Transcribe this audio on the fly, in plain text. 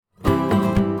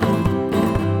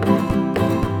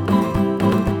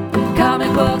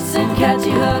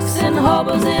catchy hooks and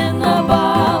hobos in the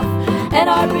buff, and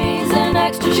RBs and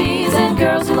extra cheese and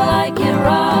girls who like it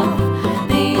rough.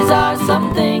 These are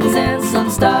some things and some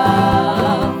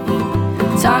stuff.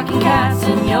 Talking cats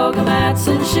and yoga mats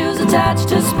and shoes attached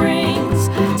to springs,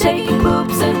 taking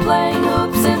poops and playing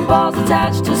hoops and balls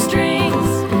attached to strings.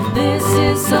 This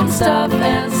is some stuff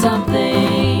and some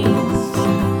things.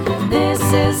 This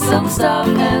is some stuff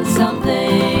and some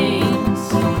things.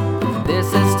 This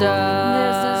is stuff.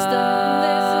 This is stuff.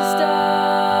 This is stuff.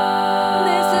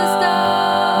 This is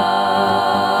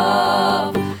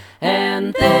stuff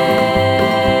and things.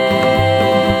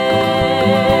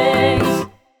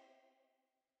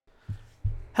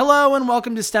 Hello and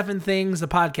welcome to Stuff and Things, the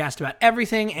podcast about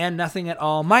everything and nothing at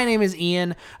all. My name is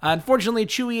Ian. Unfortunately,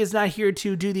 Chewy is not here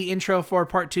to do the intro for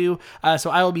part 2,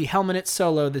 so I will be helming it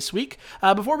solo this week.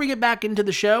 Before we get back into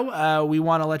the show, we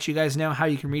want to let you guys know how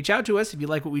you can reach out to us if you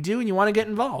like what we do and you want to get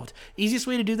involved. Easiest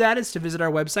way to do that is to visit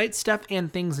our website,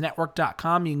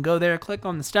 stuffandthingsnetwork.com. You can go there, click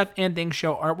on the Stuff and Things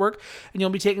show artwork, and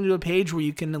you'll be taken to a page where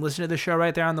you can listen to the show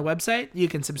right there on the website. You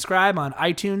can subscribe on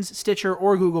iTunes, Stitcher,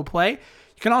 or Google Play.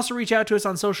 You can also reach out to us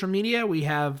on social media. We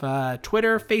have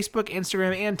Twitter, Facebook,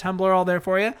 Instagram, and Tumblr all there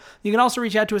for you. You can also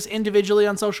reach out to us individually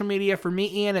on social media. For me,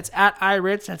 Ian, it's at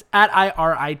iRitz. That's at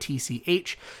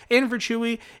IRITCH. And for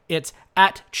Chewy, it's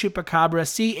at Chupacabra,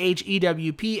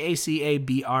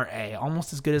 CHEWPACABRA.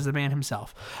 Almost as good as the man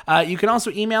himself. You can also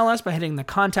email us by hitting the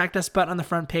Contact Us button on the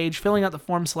front page, filling out the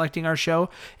form, selecting our show,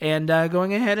 and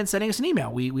going ahead and sending us an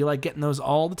email. We like getting those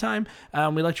all the time.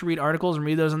 We like to read articles and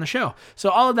read those on the show. So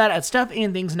all of that at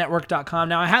stuffandthingsnetwork.com.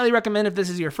 Now, I highly recommend, if this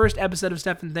is your first episode of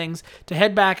Stuff and Things, to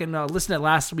head back and listen to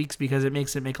last week's, because it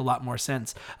makes it make a lot more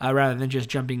sense rather than just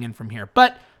jumping in from here.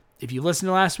 But if you listened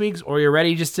to last week's, or you're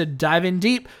ready just to dive in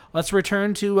deep, let's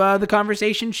return to the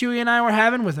conversation Chewy and I were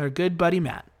having with our good buddy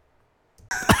Matt.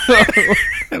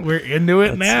 We're into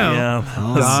it now. Yeah,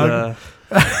 dog.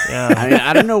 Yeah.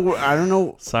 I don't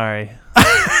know. Sorry.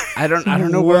 I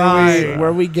don't know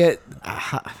where we get.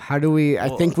 How do we? I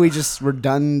think we're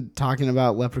done talking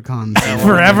about leprechauns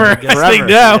Forever. Forever.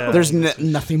 No. There's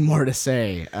nothing more to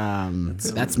say.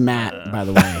 That's Matt, by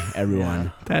the way, everyone.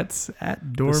 Yeah. That's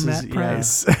at Doormat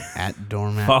Price. At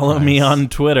Doormat. Follow Price. me on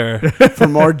Twitter for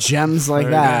more gems like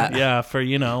that. Yeah, for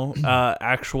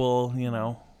actual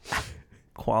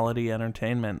quality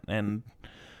entertainment and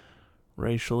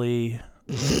racially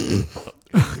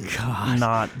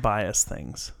not biased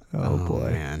things. Oh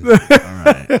boy, man! All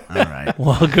right.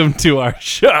 Welcome to our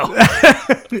show.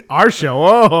 Our show?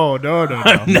 Oh no!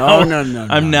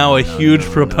 I'm now a huge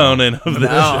proponent of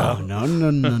this show.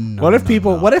 No. What if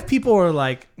people were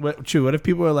like, what if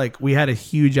people were like, we had a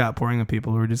huge outpouring of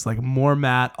people who were just like, more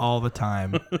Matt all the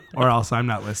time, or else I'm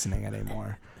not listening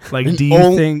anymore. Like, do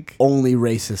you think only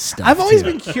racist stuff? I've always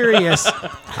been curious.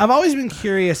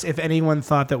 If anyone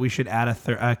thought that we should add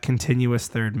a continuous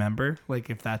third member, like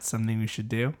if that's something we should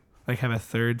do, like have a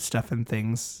third Stuff and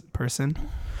Things person.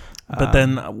 But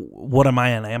then, what am I,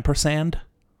 an ampersand?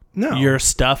 No, You're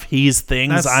stuff, he's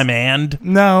things, I'm and.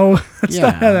 No, that's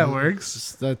not how that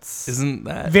works. Isn't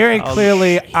that very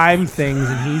clearly? I'm things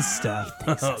and he's stuff.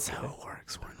 That's how it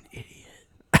works. We're an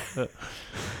idiot.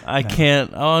 I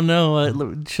can't. Oh no!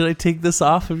 Should I take this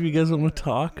off if you guys want to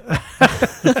talk?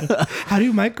 How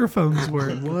do microphones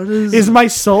work? Is my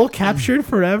soul captured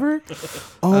forever?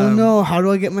 Oh no! How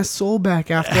do I get my soul back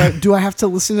after? Do I have to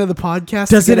listen to the podcast?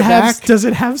 Does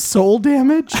it have soul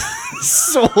damage?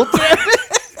 Soul damage.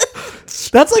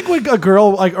 That's like when a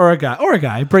girl, or a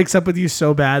guy breaks up with you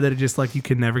so bad that it just like you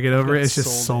can never get over it. It's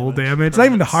just soul damage. It's not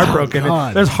even heartbroken.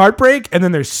 There's heartbreak and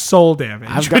then there's soul damage.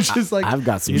 I've got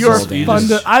some soul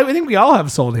damage. I think we all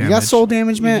have soul damage. You got soul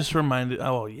damage, man? You just reminded.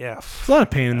 Oh yeah. There's a lot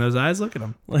of pain in those eyes. Look at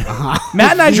him.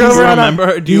 Matt and I drove around.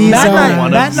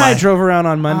 Matt and I drove around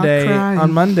on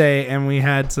Monday, and we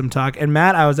had some talk. And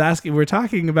Matt, we were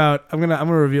talking about. I'm gonna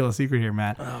reveal a secret here,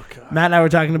 Matt. Oh God. Matt and I were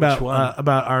talking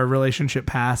about our relationship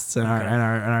pasts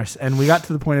and we got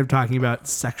to the point of talking about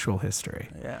sexual history.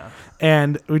 Yeah.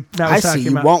 And you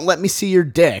won't let me see your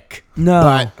dick. No.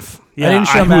 But yeah, I didn't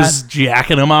show I was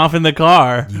jacking him off in the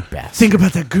car. You bastard. Think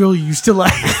about that girl you used to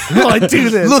like while I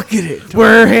do this. Look at it. Were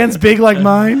her hands big like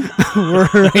mine? Were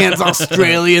her hands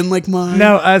Australian like mine?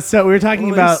 No, so we were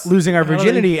talking about losing our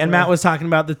virginity, and Matt was talking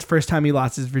about the first time he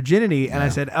lost his virginity, and I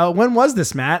said, "Oh, when was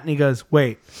this, Matt?" And he goes,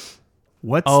 "Wait,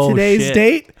 what's today's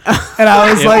date?" And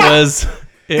I was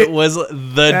It was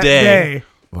the day.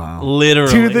 Wow.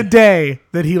 Literally. To the day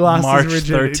that he lost March his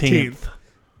virginity. 13th.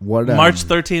 What? March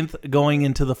 13th going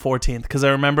into the 14th. Because I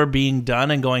remember being done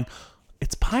and going,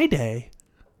 it's Pi Day.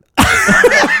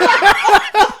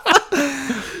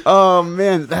 Oh,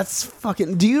 man. That's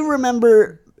fucking... Do you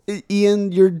remember...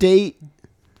 Ian, your date?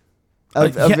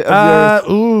 Of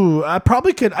your... I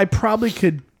probably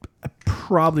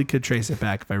could trace it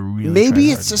back if I really. Maybe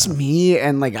tried it's hard just enough. me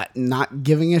and like not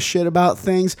giving a shit about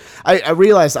things. I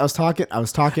realized I was talking.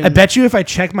 I bet you if I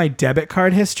check my debit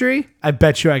card history, I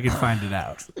bet you I could find it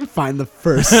out. Find the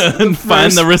first.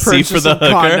 Find the receipt for the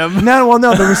hooker. No,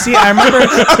 the receipt. I remember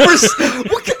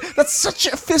That's such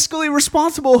a fiscally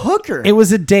responsible hooker. it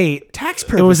was a date. Tax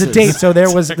It was a purposes. date. So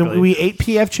there was Exactly. we ate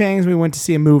PF Chang's. We went to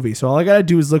see a movie. So all I gotta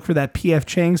do is look for that PF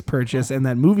Chang's purchase and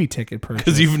that movie ticket purchase.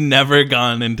 Because you've never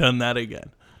gone and done that again.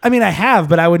 I mean, I have,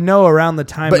 but I would know around the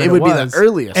time. But that it would be the was.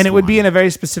 earliest and it would be one. in a very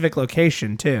specific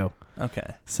location too.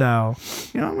 Okay. So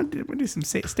I'm gonna do some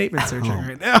statement searching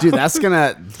right now. Dude, that's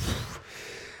gonna.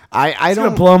 I It's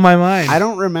gonna don't blow my mind. I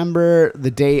don't remember the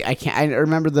date. I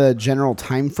remember the general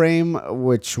time frame,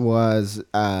 which was see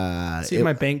if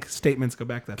my bank statements go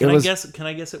back that Can far. I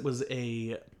guess it was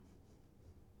a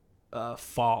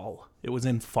fall. It was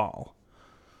in fall.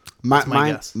 my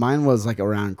guess. Mine was like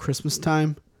around Christmas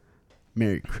time.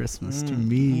 Merry Christmas to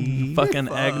me. Fucking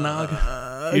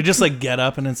eggnog. You just like get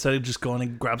up and instead of just going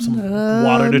and grab some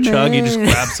water to chug, you just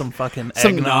grab some fucking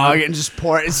Some eggnog. nog and just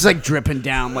pour it. It's like dripping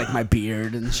down like my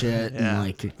beard and shit. Yeah, And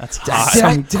like, that's did,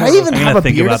 hot. did I even I'm have gonna a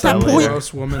think beard about at that that point? later.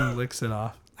 Gross woman licks it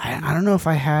off. I don't know if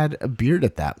I had a beard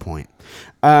at that point.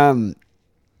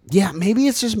 Yeah, maybe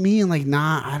it's just me and like,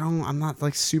 I'm not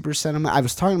like super sentimental. I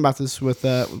was talking about this with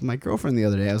my girlfriend the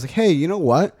other day. I was like, hey, you know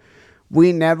what?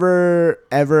 We never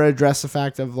ever address the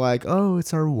fact of like, oh,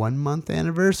 it's our 1 month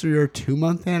anniversary or 2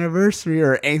 month anniversary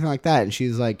or anything like that. And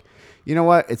she's like, you know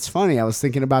what? It's funny. I was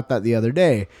thinking about that the other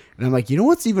day. And I'm like, you know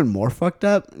what's even more fucked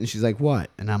up? And she's like, what?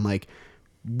 And I'm like,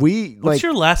 What's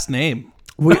your last name?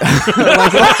 who are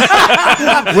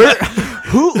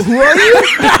you?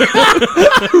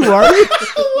 Who are you?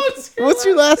 What's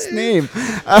your last name?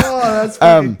 That's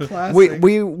fucking classic.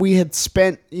 We had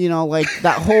spent, like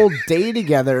that whole day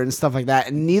together and stuff like that,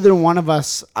 and neither one of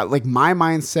us, like my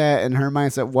mindset and her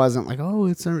mindset wasn't like, oh,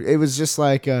 it was just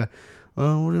like,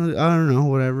 well, I don't know,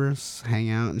 whatever, just hang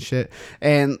out and shit,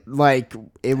 and like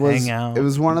it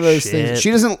was one of those things.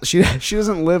 She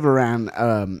doesn't live around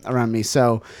me,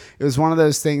 so it was one of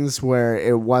those things where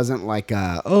it wasn't like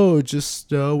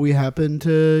we happen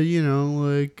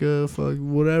to fuck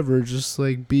whatever, just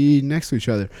like be next to each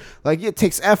other. Like it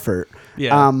takes effort.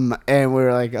 Yeah. And we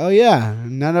were like, oh yeah,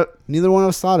 neither one of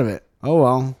us thought of it. Oh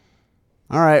well,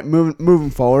 all right,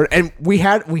 moving forward, and we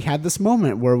had this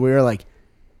moment where we were like,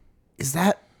 is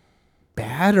that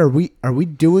bad? Are we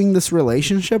doing this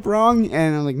relationship wrong?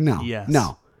 And I'm like, no, Yes.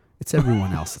 no, it's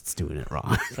everyone else that's doing it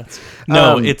wrong.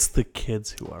 It's the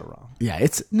kids who are wrong. Yeah,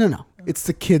 it's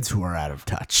the kids who are out of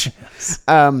touch.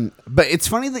 But it's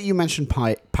funny that you mentioned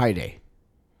Pi Day,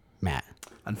 Matt.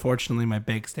 Unfortunately, my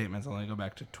bank statements only go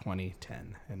back to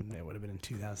 2010, and it would have been in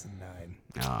 2009.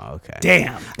 Oh, okay.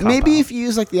 Damn. Maybe if you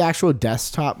use like the actual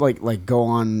desktop, like go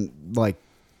on like.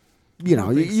 You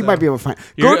so. might be able to find.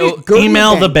 Go to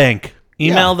email the bank.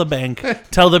 Email Yeah. the bank.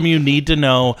 Tell them you need to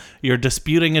know you're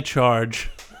disputing a charge.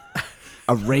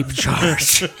 A rape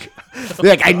charge. Be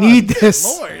like, I need this.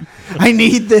 Lord. I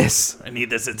need this. I need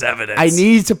this. It's evidence. I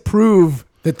need to prove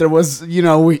that there was,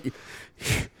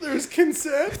 There's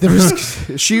consent. there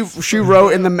was. She wrote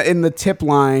in the tip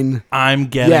line. I'm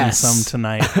getting Yes. some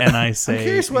tonight, and I say. I'm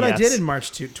curious what I yes. did in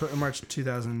March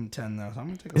 2010, though. So I'm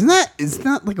gonna take a Isn't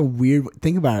that like a weird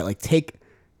think about it? Like take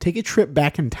a trip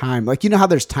back in time. Like how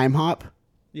there's time hop,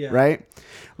 yeah. right?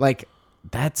 Like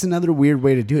that's another weird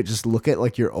way to do it. Just look at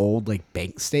like your old like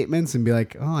bank statements and be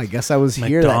like, oh, I guess I was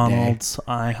here that day. McDonald's,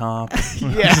 IHOP.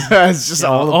 Yeah, it's just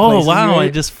all the Oh places wow! you I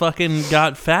ate. just fucking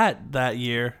got fat that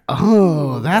year.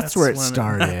 Oh, that's where it when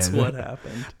started. That's what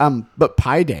happened. But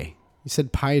Pi Day. You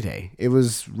said Pi Day. It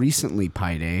was recently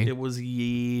Pi Day. It was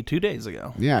 2 days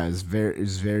ago. Yeah, it was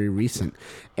very recent.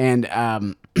 And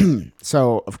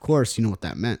so of course you know what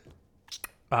that meant.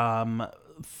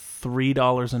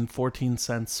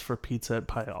 $3.14 for pizza at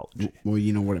Pieology. Well,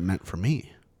 you know what it meant for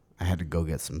me. I had to go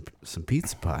get some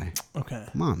pizza pie. Okay.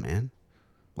 Come on, man.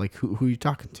 Like who are you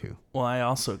talking to? Well, I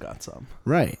also got some.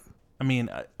 Right. I mean,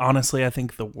 honestly, I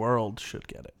think the world should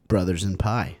get it. Brothers in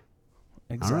Pie.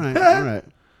 Exactly. All right.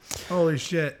 Holy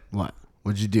shit! What?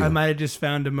 What'd you do? I might have just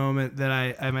found a moment that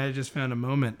I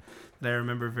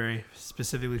remember very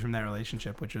specifically from that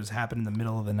relationship, which happened in the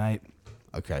middle of the night.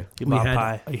 Okay. You bought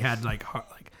pie. We had like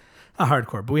not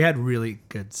hardcore, but we had really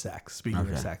good sex. Speaking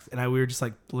of sex, and we were just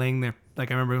like laying there.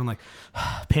 Like I remember him like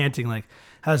panting, like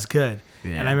that was good.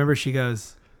 Yeah. And I remember she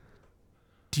goes,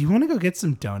 "Do you want to go get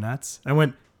some donuts?" I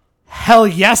went, "Hell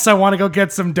yes, I want to go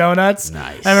get some donuts."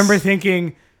 Nice. I remember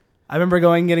thinking, I remember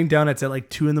going and getting donuts at like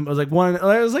 2 in the. It was like 1. It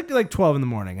was like 12 in the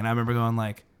morning, and I remember going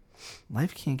like,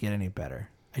 life can't get any better.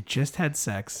 I just had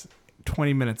sex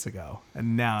 20 minutes ago,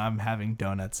 and now I'm having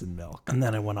donuts and milk. And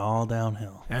then it went all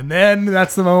downhill. And then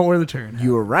that's the moment where the turn.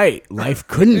 You were right. Life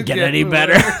couldn't get any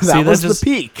better. That was the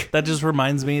peak. That just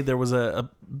reminds me, there was a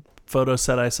photo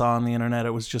set I saw on the internet.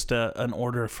 It was just an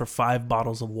order for 5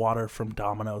 bottles of water from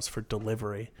Domino's for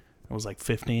delivery. It was like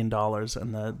 $15,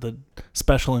 and the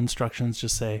special instructions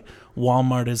just say,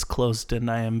 Walmart is closed and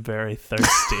I am very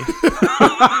thirsty.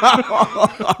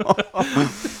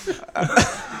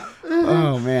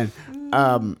 Oh, man.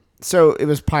 So it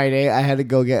was Pi Day.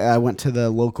 I went to the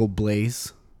local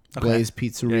Blaze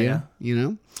Pizzeria, Yeah. you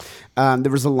know.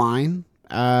 There was a line.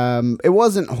 It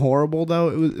wasn't horrible though.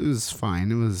 It was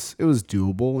fine. It was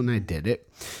doable, and I did it.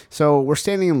 So we're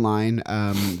standing in line.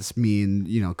 It's me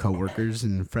and coworkers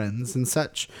and friends and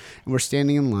such. And we're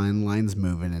standing in line. Line's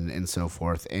moving and so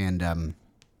forth. And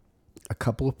a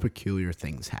couple of peculiar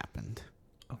things happened.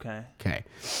 Okay. Okay.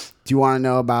 Do you want to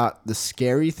know about the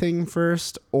scary thing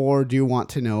first, or do you want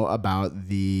to know about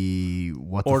the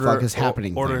what the fuck is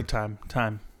happening? Order thing?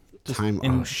 time. Just Time.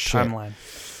 in Oh shit. timeline.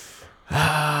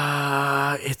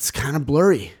 It's kind of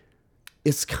blurry.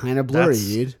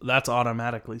 Dude. That's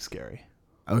automatically scary.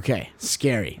 Okay,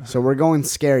 scary. So we're going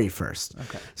scary first.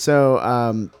 Okay.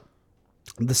 So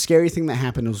the scary thing that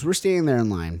happened was we're standing there in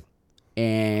line,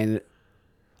 and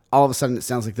all of a sudden it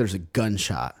sounds like there's a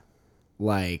gunshot.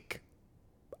 Like,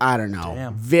 I don't know.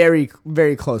 Damn. Very,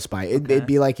 very close by. It'd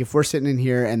be like if we're sitting in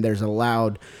here and there's a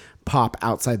loud pop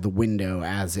outside the window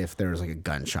as if there was like a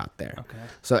gunshot there. Okay.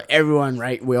 So everyone,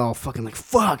 right, we all fucking like,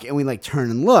 fuck, and we like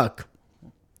turn and look.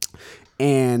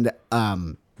 And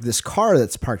this car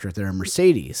that's parked right there, a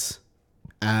Mercedes,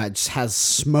 just has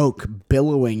smoke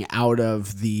billowing out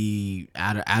of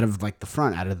like the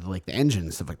front, out of like the engine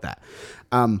and stuff like that.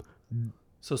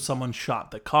 So someone shot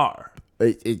the car.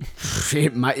 They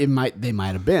might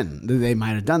have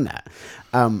done that.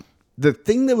 The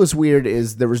thing that was weird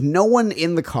is there was no one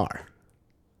in the car,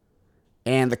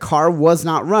 and the car was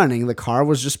not running. The car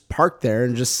was just parked there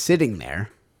and just sitting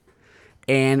there,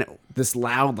 and this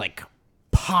loud like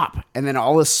pop, and then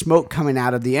all this smoke coming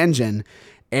out of the engine,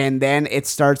 and then it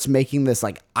starts making this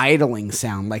like idling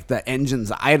sound, like the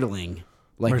engine's idling,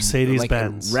 like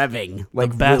Mercedes-Benz. revving, Like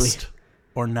like best really.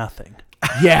 or nothing.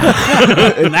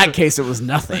 Yeah. In that case, it was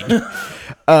nothing.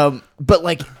 But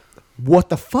like, what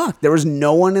the fuck? There was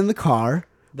no one in the car.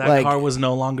 That car was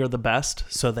no longer the best,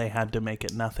 so they had to make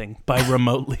it nothing by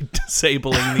remotely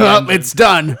disabling the engine. It's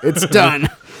done. It's done.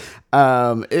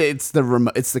 It's the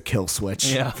remote. It's the kill switch.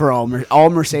 Yeah. For all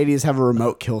Mercedes have a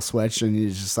remote kill switch, and you're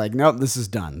just like, nope, this is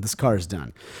done. This car is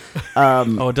done.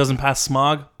 It doesn't pass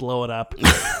smog? Blow it up.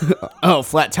 Oh,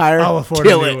 flat tire. I'll afford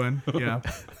Kill a it. new one. Yeah.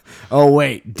 Oh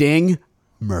wait, ding.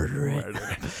 Murder it.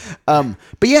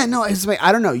 But yeah, no, it's like,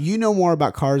 I don't know. You know more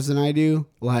about cars than I do.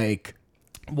 Like,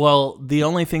 Well, the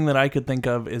only thing that I could think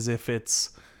of is if it's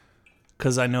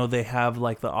because I know they have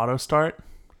like the auto start,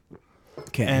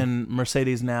 okay, and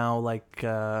Mercedes now, like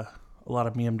a lot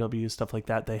of BMW stuff like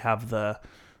that, they have the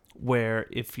where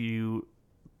if you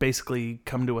basically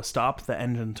come to a stop, the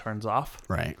engine turns off,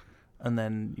 right, and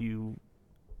then you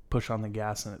push on the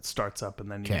gas and it starts up,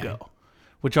 and then you Okay. go,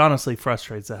 which honestly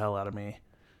frustrates the hell out of me.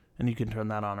 And you can turn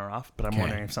that on or off, but I'm Okay.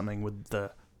 wondering if something with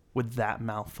that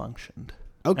malfunctioned.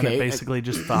 okay. And it basically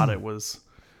just thought it was.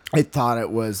 It thought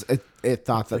it was. It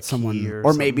thought that The someone, key or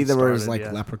or maybe there something was started,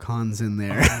 like yeah. leprechauns in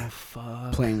there Oh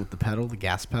fuck! playing with the pedal, the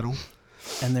gas pedal.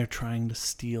 And they're trying to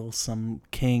steal some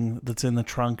king that's in the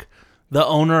trunk. The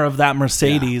owner of that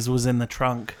Mercedes was in the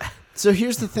trunk. So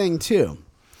here's the thing too.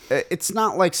 It's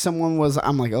not like someone was.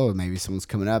 I'm like, oh, maybe someone's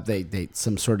coming up. They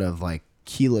some sort of like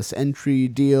keyless entry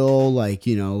deal, like,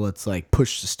 let's like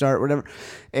push to start, whatever.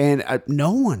 And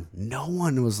no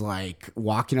one was like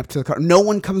walking up to the car. No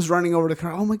one comes running over to the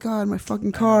car. Oh my god, my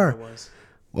fucking car! It was.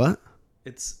 What?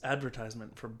 It's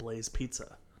advertisement for Blaze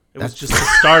Pizza. It was just the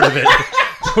start of it.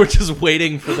 We're just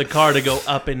waiting for the car to go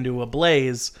up into a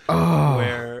blaze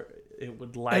where it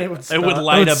would light. It would It spell- would it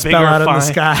light would a spell bigger out in the fire.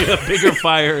 sky. A bigger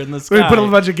fire in the sky. We put a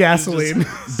bunch of gasoline.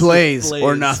 Blaze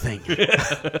or Blaze. nothing.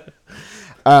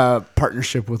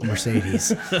 Partnership with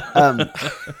Mercedes.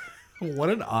 What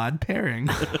an odd pairing.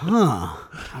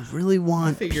 I really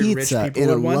want figured rich pizza people in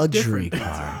a would want luxury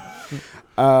different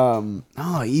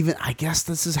car. Even I guess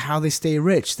this is how they stay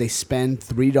rich. They spend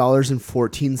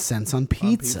 $3.14 on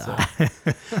pizza.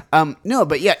 No,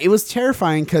 but yeah, it was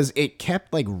terrifying because it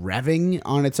kept like revving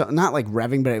on its own. Not like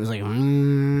revving, but it was like,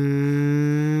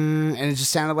 and it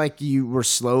just sounded like you were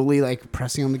slowly like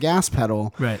pressing on the gas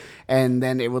pedal. Right. And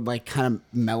then it would like kind of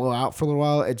mellow out for a little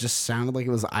while. It just sounded like it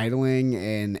was idling,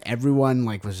 and everyone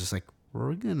like was just like,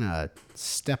 we're gonna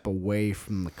step away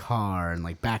from the car and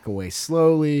like back away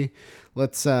slowly.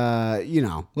 Let's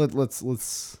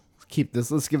let's keep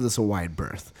this. Let's give this a wide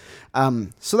berth.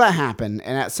 So that happened,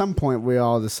 and at some point we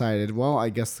all decided, well, I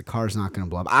guess the car's not gonna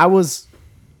blow up.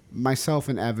 Myself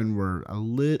and Evan were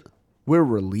we're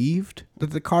relieved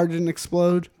that the car didn't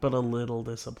explode. But a little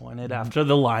disappointed after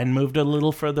the line moved a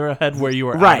little further ahead where you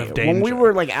were out Right. of danger. When we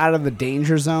were like out of the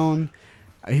danger zone,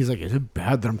 he's like, is it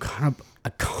bad that I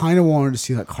kind of wanted to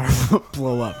see that car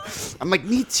blow up. I'm like,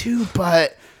 me too,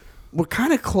 but we're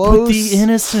kind of close. But the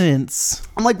innocence.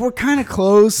 I'm like, we're kind of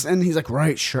close. And he's like,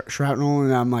 right, shrapnel.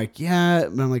 And I'm like, yeah.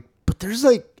 And I'm like, but there's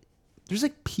like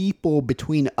people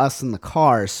between us and the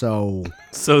car, so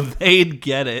they'd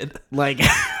get it. like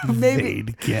maybe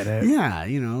They'd get it. yeah,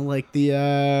 like the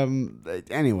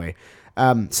anyway.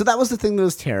 So that was the thing that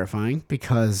was terrifying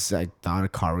because I thought a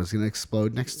car was going to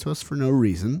explode next to us for no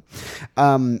reason.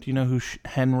 Do you know who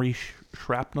Henry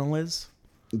Shrapnel is?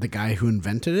 The guy who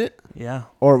invented it? Yeah.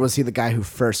 Or was he the guy who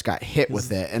first got hit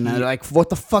with it? And they're like, what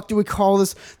the fuck do we call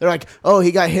this? They're like, oh,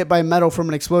 he got hit by metal from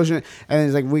an explosion. And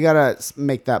he's like, we got to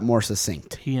make that more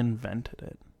succinct. He invented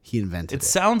it. He invented it.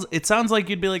 It sounds like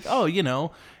you'd be like, oh,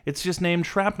 it's just named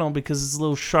shrapnel because it's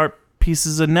little sharp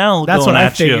pieces of nail That's going what I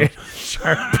at you. figured.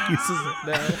 Sharp pieces of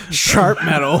that. Sharp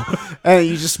metal. And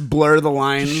you just blur the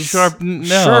lines. Sharp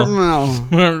nail. Sharp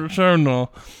metal.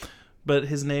 Shrapnel. But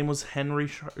his name was Henry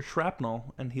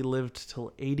Shrapnel, and he lived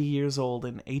till 80 years old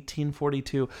in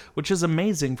 1842, which is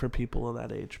amazing for people of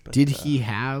that age. But, Did he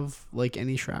have like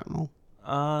any shrapnel?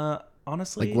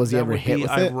 honestly, Like, was he that ever would hit be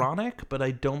with it? ironic, but I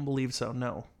don't believe so.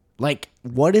 No. Like,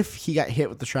 what if he got hit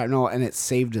with the shrapnel and it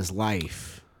saved his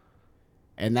life?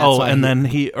 And that's why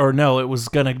it was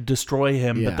gonna destroy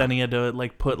him, Yeah. but then he had to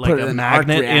like put Put it a in an arc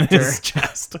magnet in reactor. his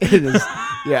chest. it is,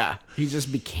 yeah, he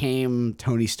just became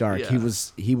Tony Stark. Yeah. He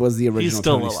was the original He's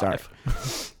still Tony alive.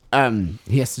 Stark.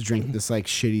 He has to drink this like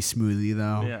shitty smoothie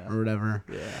though, Yeah. or whatever.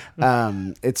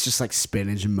 Yeah. It's just like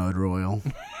spinach and motor oil.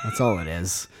 That's all it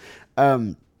is.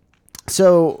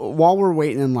 So while we're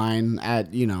waiting in line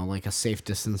at like a safe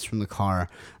distance from the car,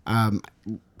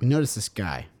 we notice this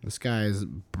guy. This guy is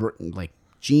like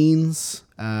jeans,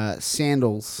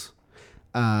 sandals.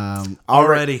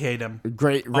 Already hate him.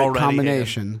 Great Already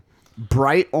combination.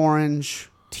 Bright orange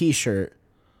T-shirt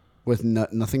with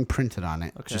nothing printed on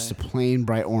it. Okay. Just a plain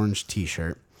bright orange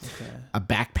T-shirt. Okay. A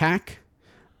backpack.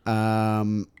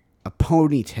 A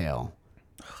ponytail.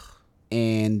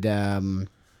 And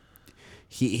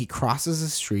he crosses the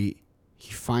street.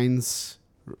 He finds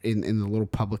in the little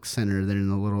public center there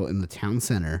in the town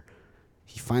center.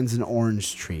 He finds an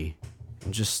orange tree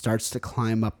and just starts to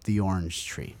climb up the orange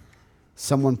tree.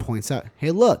 Someone points out,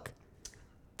 hey, look,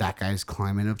 that guy's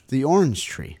climbing up the orange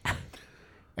tree.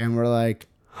 And we're like,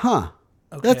 huh,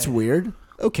 that's weird.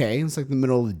 Okay, it's like the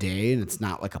middle of the day and it's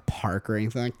not like a park or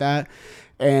anything like that.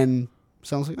 And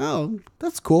someone's like, oh,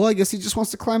 that's cool. I guess he just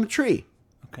wants to climb a tree.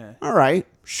 Okay. All right,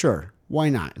 sure. Why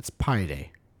not? It's Pi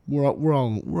Day. We're all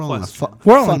on a Question.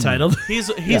 We're all fun entitled. He's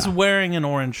Yeah. wearing an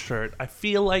orange shirt. I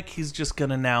feel like he's just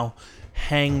gonna now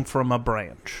hang from a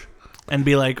branch and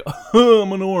be like, oh,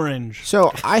 I'm an orange,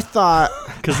 So I thought.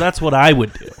 because that's what I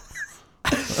would do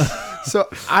So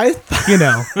I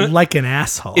thought. Like an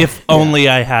asshole. if only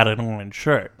I had an orange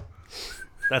shirt.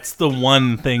 That's the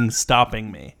one thing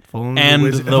stopping me. If only and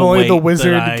if the only the weight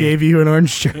wizard that I- gave you an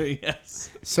orange shirt. Yes.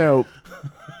 So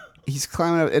he's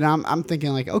climbing up, and I'm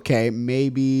thinking like, okay,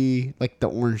 maybe like the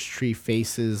orange tree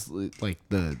faces like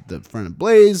the front of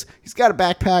Blaze. He's got a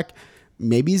backpack.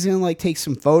 Maybe he's gonna like take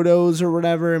some photos or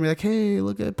whatever, and be like, hey,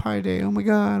 look at Pi Day. Oh my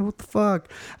god, what the fuck?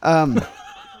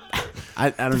 I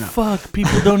don't know. Fuck,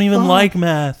 people don't even like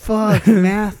math. Fuck,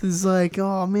 math is like,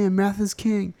 oh man, math is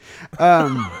king.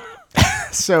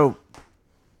 So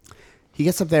he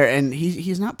gets up there and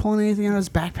he's not pulling anything out of his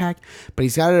backpack, but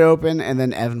he's got it open. And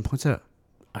then Evan points out,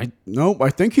 I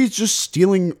think he's just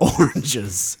stealing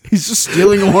oranges. He's just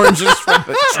stealing oranges from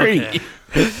the tree.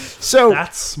 Okay. So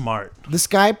That's smart. this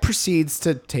guy proceeds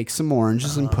to take some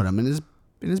oranges and put them in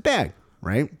his bag,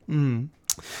 right? Mm.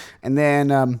 And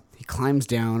then he climbs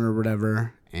down or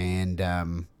whatever,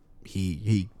 and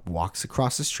he walks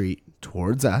across the street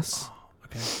towards us,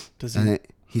 Okay. Does and he? then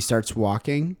he starts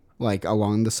walking like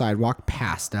along the sidewalk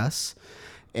past us,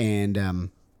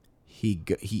 and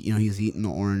he's eating the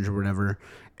orange or whatever,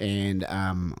 and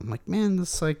I'm like, man,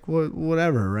 that's like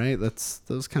whatever, right? That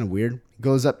was kind of weird. He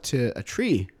goes up to a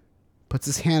tree, puts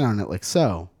his hand on it like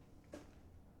so,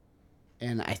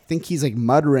 and I think he's like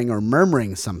muttering or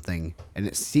murmuring something, and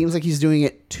it seems like he's doing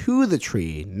it to the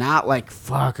tree, not like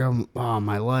fuck.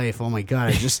 My life. Oh my god!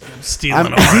 I just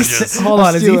Stealing oranges. Hold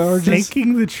on, is he stealing oranges.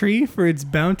 thanking the tree for its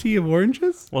bounty of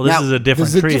oranges? Well, this Now, is a different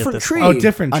this is tree a different at this tree. point. Oh,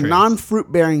 different a tree.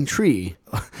 non-fruit bearing tree.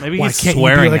 Maybe Why he's can't you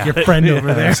swearing be like at your it. friend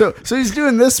over there? So he's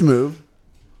doing this move,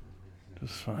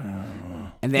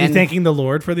 and You then thanking the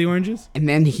Lord for the oranges? and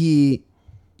then he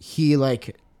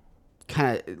like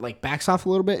kind of like backs off a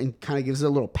little bit and kind of gives it a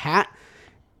little pat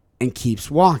and keeps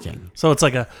walking. So it's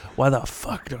like why the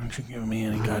fuck don't you give me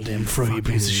any goddamn fruit, you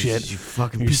piece of shit? You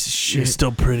fucking You're, piece of shit. You're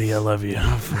still pretty. I love you.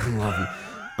 I fucking love you.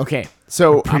 Okay,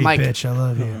 so I'm Pretty like, bitch, I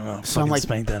love you. Oh, So I'm fucking like-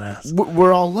 spank that ass.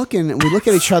 we're all looking and we look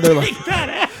at each other like,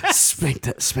 spank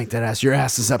that ass. Your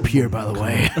ass is up here, by the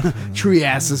way. Tree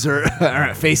asses are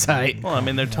at face height. Well, I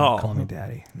mean, they're Call tall. me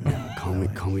daddy. Call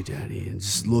me daddy, and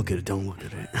just look at it. Don't look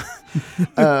at it.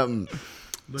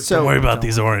 So Don't worry about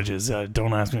these oranges.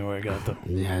 Don't ask me where I got them.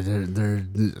 yeah,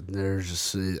 they're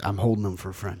just. I'm holding them for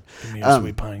a friend. Give me a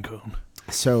sweet pine cone.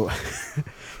 So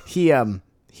he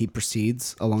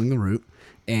proceeds along the route,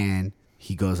 and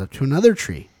he goes up to another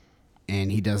tree,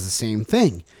 and he does the same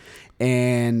thing,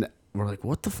 and we're like,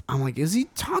 what the? I'm like, is he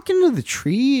talking to the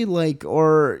tree, like,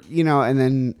 or and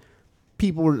then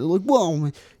people were like,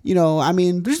 well, I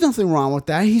mean, there's nothing wrong with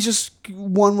that. He's just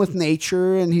one with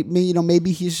nature, and he,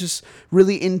 maybe he's just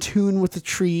really in tune with the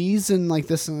trees and like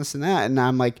this and this and that. And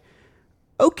I'm like,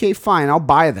 okay, fine, I'll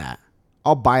buy that.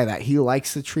 He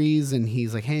likes the trees, and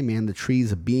he's like, hey man, the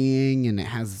tree's a being, and it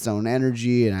has its own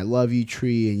energy, and I love you,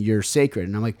 tree, and you're sacred.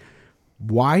 And I'm like,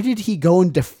 why did he go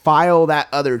and defile that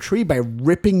other tree by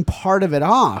ripping part of it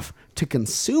off to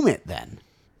consume it then?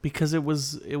 Because it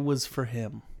was for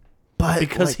him. But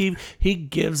Because like, he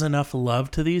gives enough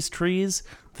love to these trees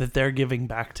that they're giving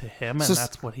back to him, and So-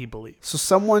 that's what he believes. so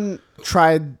someone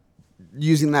tried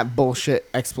using that bullshit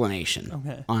explanation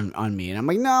Okay. on me, and I'm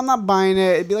like, no, I'm not buying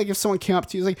it. It'd be like if someone came up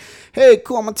to you, like, hey,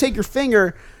 cool, I'm gonna take your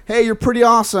finger. Hey, you're pretty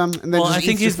awesome, and then Well, just I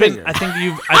think eats your finger.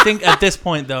 I think at this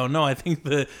point though, no, I think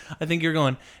you're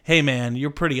going, hey man,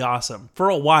 you're pretty awesome for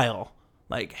a while.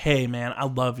 Like, hey man, I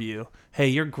love you. Hey,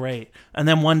 you're great. And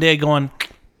then one day going,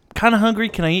 kind of hungry.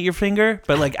 Can I eat your finger?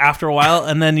 But like after a while,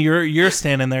 and then you're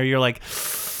standing there. You're like,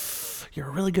 you're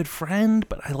a really good friend,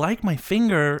 but I like my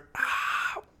finger.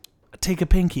 Take a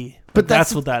pinky. But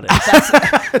that's what that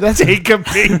is. That's Take a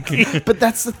pinky. But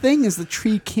that's the thing, is the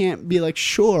tree can't be like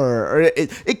sure, or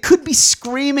it could be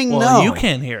screaming Well, no. you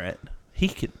can't hear it. He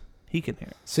can hear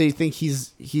it. So you think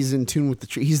he's in tune with the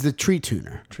tree? He's the tree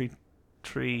tuner, Tree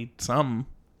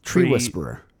tree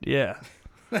whisperer. Yeah.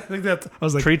 I think that's. I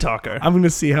was like, Tree talker. I'm going to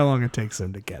see how long it takes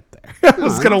him to get there. I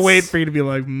was going to that's- wait for you to be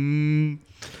like,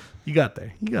 you got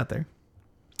there. You got there.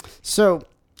 So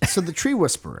the tree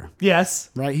whisperer, Yes.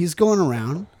 right? He's going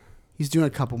around. He's doing a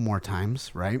couple more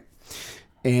times, right?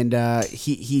 And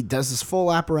he does this full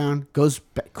lap around,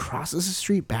 crosses the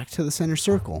street back to the center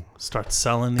circle, Start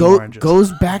selling the oranges.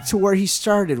 goes back to where he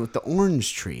started with the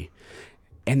orange tree,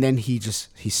 and then he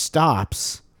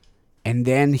stops, and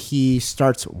then he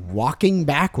starts walking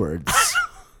backwards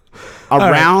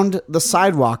around the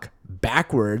sidewalk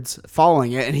backwards,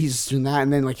 following it, and he's just doing that,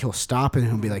 and then like he'll stop and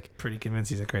he'll be like, Pretty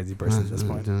convinced he's a crazy person at this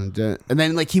point. dun, dun. And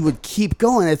then like he would keep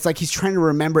going. It's like he's trying to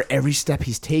remember every step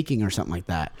he's taking or something like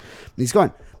that. And he's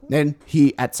going. Then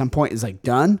he at some point is like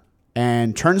done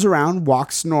and turns around,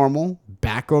 walks normal,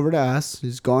 back over to us.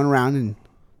 He's going around and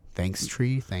thanks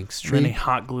tree. Then he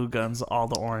hot glue guns all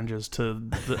the oranges to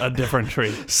a different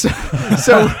tree.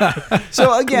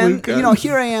 So again,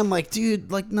 here I am like,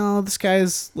 dude, like, no, this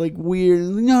guy's like weird.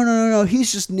 No.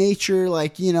 He's just nature.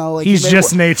 Like, like He's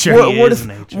just nature. What, He what is if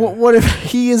nature. What if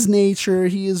he is nature?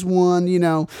 He is one.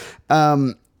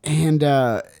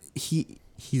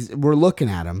 We're looking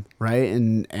at him, right?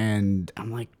 And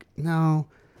I'm like, no.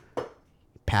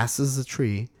 Passes the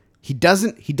tree. He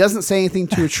doesn't say anything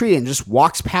to a tree and just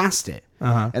walks past it.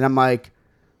 And I'm like,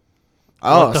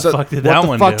 oh, What the so fuck did what that the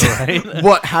one fuck do, did- right?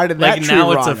 What? How did that Like tree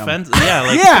now it's wrong him? offensive. Yeah,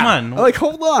 like Yeah, come on. like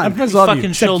hold on. I'm friends You with all of you,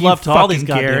 fucking except show you love to all fucking these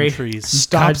goddamn Gary. trees.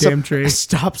 Goddamn tree.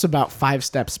 Stops about 5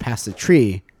 steps past the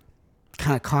tree,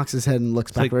 kind of cocks his head and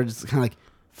looks backwards. Kind of like,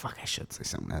 fuck, I should say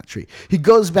something to that tree. He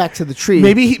goes back to the tree.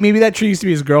 Maybe that tree used to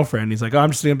be his girlfriend. He's like, oh,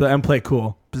 I'm just gonna play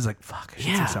cool. But he's like, fuck, I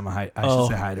should Yeah. say something. I should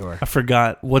say hi to her. I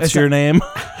forgot. What's It's your not- name?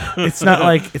 It's not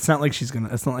like she's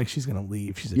gonna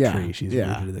leave. She's a Yeah, tree. She's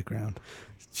yeah. rooted to the ground.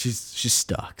 she's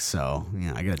stuck. So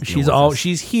I got.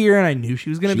 She's here, and I knew she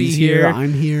was gonna be She's here.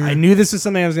 I'm here. I knew this was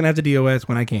something I was gonna have to deal with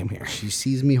when I came here. She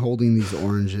sees me holding these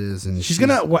oranges, and She's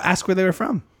gonna ask where they were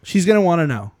from. She's gonna want to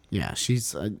know. Yeah,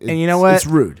 she's. And you know what? It's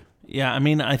rude. Yeah, I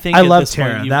mean, I think I at love this point,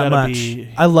 Tara you've that gotta much.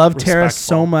 be I love Tara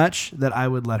so respectful. much that I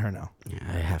would let her know. Yeah,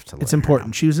 I have to. It's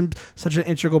important. She was such an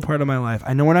integral part of my life.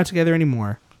 I know we're not together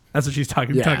anymore. That's what she's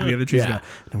talking to me. The truth. Yeah.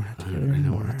 No, we're not together I know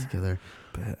anymore. we're not together.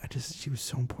 But she was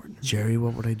so important. Jerry,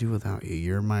 what would I do without you?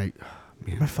 You're my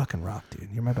You're my fucking rock, dude.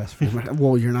 You're my best friend.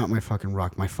 well, you're not my fucking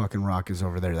rock. My fucking rock is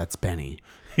over there. That's Benny.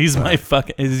 He's my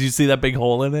fucking. Did you see that big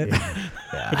hole in it?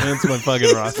 Yeah. That's my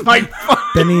fucking rock.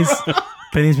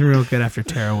 Benny's been real good after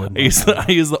Tara would. I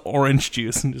use the orange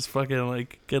juice and just fucking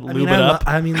like lube it up.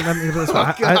 Let me put it this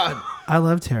way. I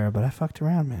love Tara, but I fucked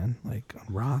around, man. Like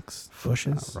on rocks,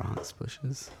 bushes. Rocks,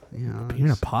 bushes. Yeah. Being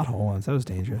in a pothole once. That was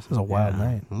dangerous. It was a wild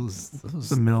night. It Those was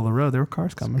the middle of the road. There were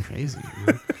cars coming. crazy.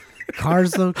 Man.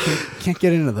 Cars though can't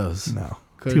get into those. No.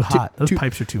 Could- Too hot. Those too-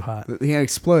 pipes are too hot. They can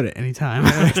explode at any time.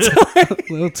 A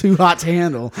little too hot to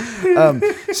handle.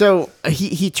 So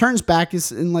he turns back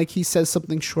and like he says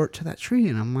something short to that tree,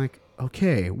 and I'm like,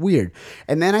 okay, weird.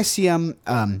 And then I see him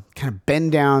kind of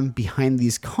bend down behind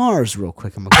these cars real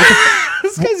quick. I'm like, what the,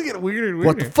 This guy's getting weirder and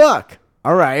what the fuck?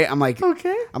 All right. I'm like,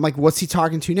 okay. I'm like, what's he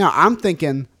talking to now? I'm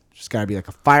thinking there's got to be like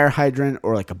a fire hydrant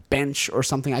or like a bench or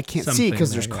something. I can't see Something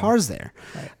because there, there's yeah. cars there.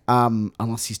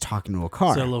 Unless he's talking to a car.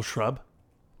 Is that a little shrub?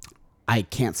 I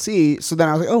can't see. So then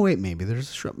I was like, oh, wait, maybe there's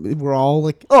a shrub. We're all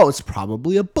like, oh, it's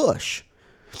probably a bush.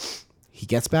 He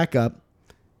gets back up.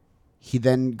 He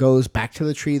then goes back to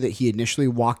the tree that he initially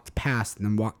walked past and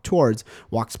then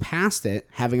walks past it,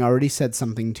 having already said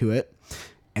something to it.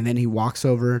 And then he walks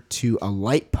over to a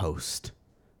light post,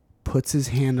 puts his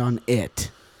hand on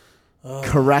it,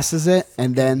 caresses it,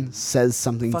 and then says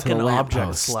something to Fucking the object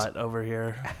lamppost. slut over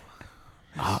here.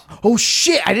 Oh,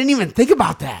 shit. I didn't even think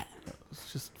about that.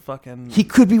 It's just fucking. He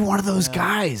could be one of those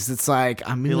guys that's like,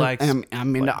 I'm into, likes, I'm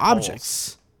into like,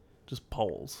 objects. just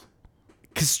poles.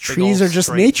 Because Big trees old are just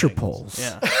straight nature things. poles.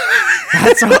 Yeah.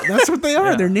 That's what they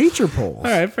are. Yeah. They're nature poles. All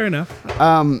right, fair enough.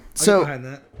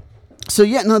 So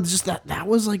yeah, no, just that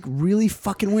was like really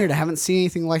fucking weird. I haven't seen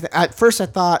anything like that. At first I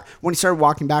thought when he started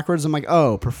walking backwards, I'm like,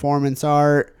 oh, performance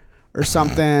art or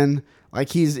something. Like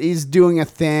he's doing a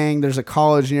thing. There's a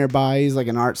college nearby. He's like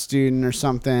an art student or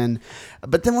something.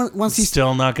 But then once he's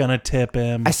Still not gonna tip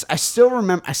him. I still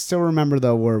remember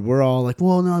though where we're all like,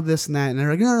 well, no, this and that, and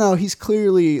they're like, no, he's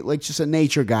clearly like just a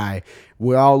nature guy.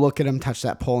 We all look at him, touch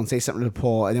that pole, and say something to the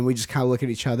pole, and then we just kind of look at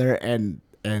each other, and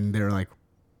they're like,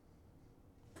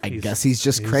 I guess he's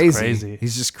just crazy.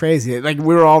 He's just crazy. Like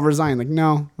we were all resigned. Like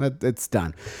no, it's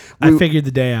done. I figured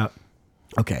the day out.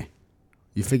 Okay,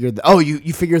 you figured.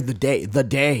 You figured the day. The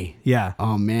day. Yeah.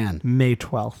 Oh man, May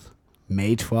 12th.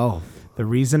 May 12th. The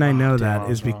reason I know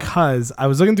that is because I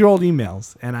was looking through old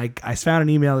emails and I found an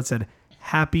email that said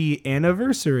happy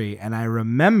anniversary. And I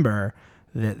remember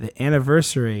that the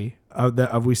anniversary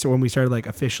when we started like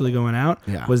officially going out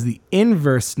was the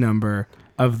inverse number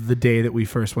of the day that we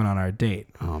first went on our date.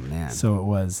 Oh man. So it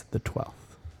was the 12th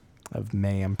of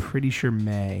May. I'm pretty sure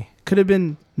May. Could have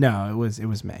been no, it was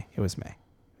May. It was May.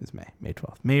 May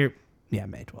 12th. May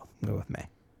 12th. I'll go with May.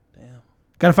 Damn.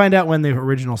 Got to find out when the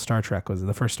original Star Trek was.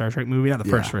 The first Star Trek movie, not the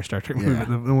first Star Trek movie, but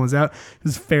the one was out. It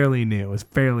was fairly new. It was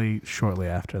fairly shortly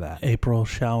after that. April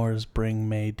showers bring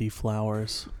May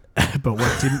deflowers. But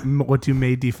what do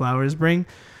May deflowers bring?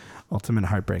 Ultimate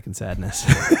heartbreak and sadness.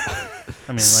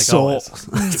 I mean, like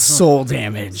always. Soul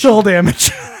damage. Soul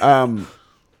damage.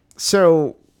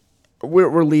 So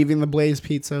we're leaving the Blaze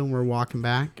Pizza and we're walking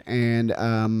back, and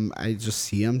I just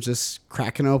see him just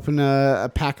cracking open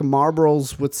a pack of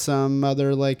Marlboros with some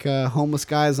other like homeless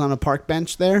guys on a park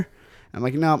bench there. I'm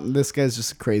like, no, this guy's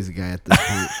just a crazy guy at this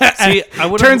point. See, I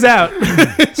would Turns out. I would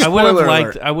have Spoiler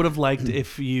liked. alert. I would have liked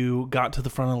if you got to the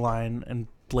front of the line and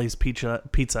Blaze Pizza,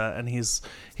 and he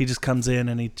just comes in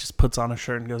and he just puts on a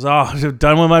shirt and goes, "Oh,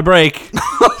 done with my break.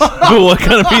 What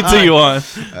kind of pizza you want?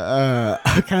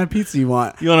 What kind of pizza you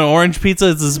want? You want an orange pizza?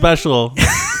 It's a special."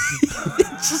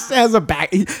 Just has a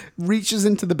back. He reaches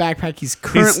into the backpack he's He's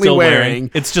currently still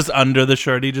wearing. It's just under the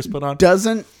shirt he just put on.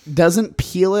 Doesn't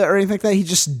peel it or anything like that. He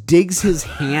just digs his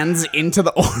hands into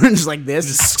the orange like this.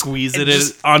 Just squeeze And it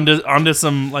just onto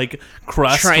some like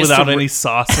crust tries without to any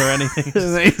sauce or anything.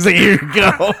 He's like, here you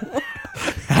go.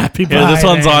 Happy Here, this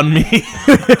one's on me.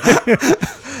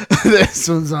 This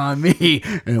one's on me,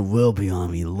 and it will be on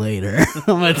me later.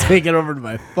 I'm gonna take it over to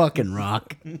my fucking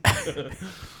rock.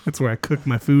 That's where I cook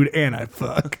my food and I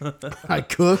fuck. I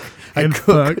cook. I And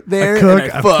cook fuck. there. I cook.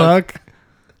 and I fuck.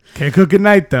 Can't cook at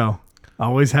night though.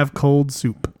 Always have cold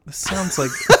soup. This sounds like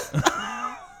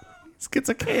He gets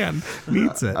a can.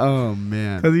 Eats it. Oh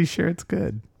man. Because he's sure it's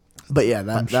good. But yeah,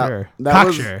 I'm sure. that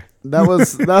was Cocksure.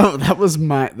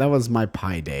 that was my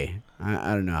pie day.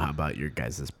 I don't know how about your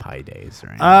guys' pie days or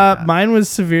anything like that. Mine was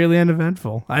severely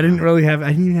uneventful. I didn't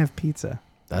even have pizza.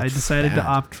 I That's decided to sad.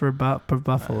 opt for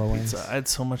buffalo wings. Pizza. I had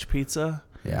so much pizza.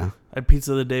 Yeah. I had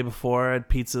pizza the day before. I had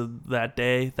pizza that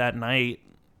day, that night.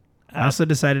 I also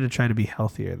decided to try to be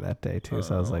healthier that day too.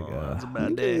 So I was like, It's a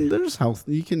bad day. There's health.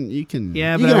 You can. yeah,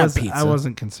 you but can I have pizza.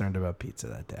 wasn't concerned about pizza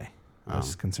that day. I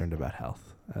was Oh. concerned about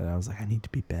health. And I was like, I need to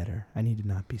be better. I need to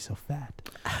not be so fat.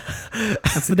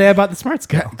 That's the day I bought the Smart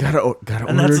Scale. Gotta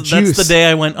And order that's juice. the day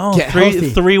I went, oh, Get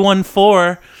healthy.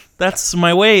 314. That's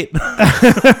my weight.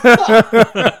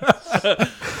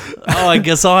 Oh, I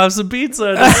guess I'll have some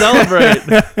pizza to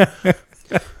celebrate.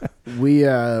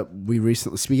 We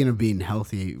recently, speaking of being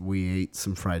healthy, we ate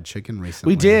some fried chicken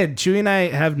recently. We did. Chewy and I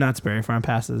have Knott's Berry Farm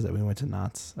passes that we went to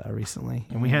Knott's recently.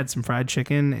 And we had some fried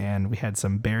chicken and we had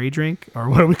some berry drink, or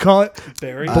what do we call it?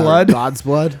 Berry blood. God's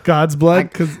blood. God's blood.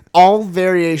 Because All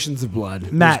variations of blood.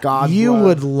 There's Matt, God's you blood.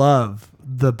 would love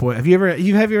the boy. Have you ever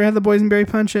had the boysenberry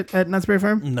punch at Knott's Berry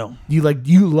Farm? No. You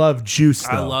love juice though.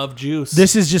 I love juice.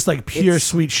 This is just like pure It's-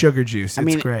 sweet sugar juice.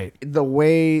 It's great. The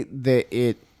way that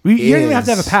it You don't even have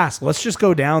to have a is- pass. Let's just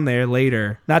go down there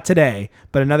later. Not today,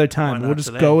 but another time. not We'll just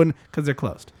today? go in because they're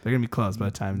closed. They're gonna be closed by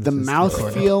the time The this is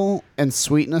recorded. mouthfeel and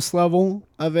sweetness level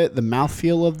of it, the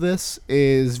mouthfeel of this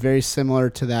is very similar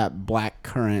to that black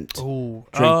currant Ooh.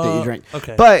 drink that you drink.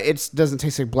 Okay. But it doesn't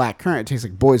taste like black currant. It tastes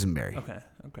like boysenberry. Okay.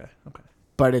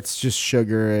 But it's just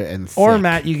sugar and thick. Or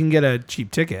Matt, you can get a cheap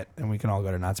ticket and we can all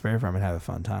go to Knott's Berry Farm and have a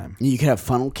fun time. You can have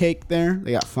funnel cake there.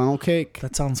 They got funnel cake.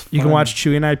 That sounds fun. You can watch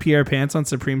Chewy and I pee our pants on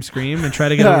Supreme Scream and try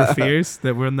to get over fears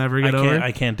that we'll never get over.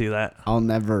 I can't do that. I'll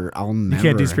never. You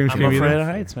can't do Supreme I'm Scream afraid either. of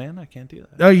heights, man. I can't do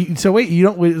that. Oh, so wait, you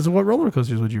don't. Wait, so what roller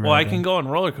coasters would you ride? Well, I then? can go on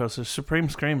roller coasters. Supreme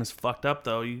Scream is fucked up,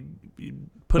 though. You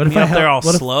put What me if I up there all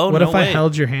what if- slow? What no if I way.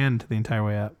 held your hand the entire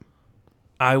way up?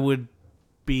 I would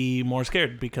be more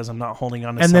scared because I'm not holding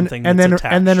on to And something then that's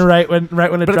attached. right when it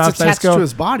But drops, it's I just attached go to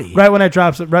his body. right when it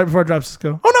drops, right before it drops, just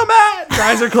go. Oh no, Matt! Your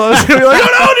eyes are closed. You'll be like,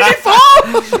 oh no, did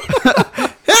he fall?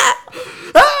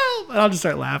 And I'll just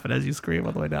start laughing as you scream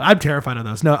all the way down. I'm terrified of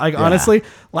those. No, honestly,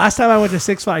 last time I went to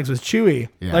Six Flags was Chewy.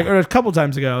 Yeah. Or a couple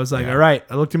times ago, I was like, all right.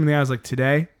 I looked him in the eye. I was like,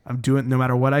 today I'm doing. No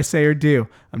matter what I say or do,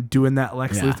 I'm doing that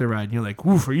Lex Yeah. Luthor ride. And you're like,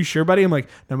 oof, are you sure, buddy? I'm like,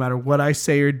 no matter what I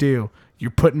say or do, you're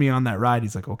putting me on that ride.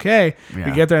 He's like, okay. Yeah.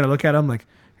 We get there and I look at him like,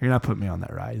 you're not putting me on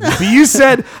that ride. He's like, but you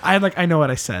said, I know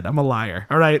what I said. I'm a liar.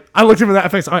 All right. I looked him in that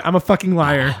face. I'm a fucking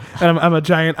liar. And I'm a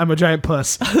giant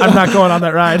puss. I'm not going on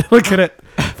that ride. Look at it.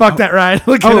 Fuck that ride.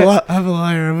 Look at it. I'm a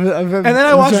liar. And then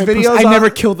I watched videos. I never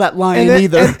killed that lion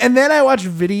either. And then I watched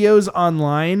videos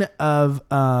online of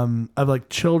like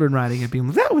children riding it, being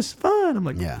like, that was fun. I'm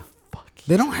like, Yeah.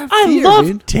 They don't have I fear, love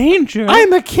dude. danger.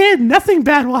 I'm a kid. Nothing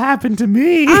bad will happen to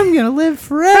me. I'm gonna live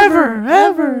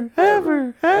forever,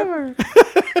 ever.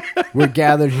 We're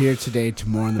gathered here today to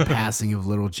mourn the passing of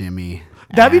little Jimmy.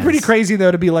 That'd be pretty as- crazy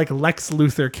though to be like Lex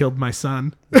Luthor killed my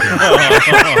son.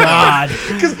 God,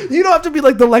 because you don't have to be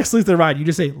like the Lex Luthor ride. You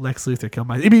just say Lex Luthor killed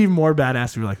my. It'd be even more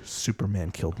badass if you're like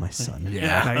Superman killed my son.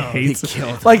 Yeah. And I He hate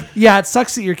killed like yeah, it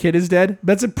sucks that your kid is dead.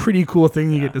 That's a pretty cool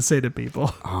thing you get to say to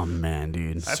people. Oh man,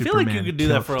 dude. I feel like you could do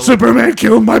that for a Superman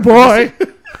killed my boy.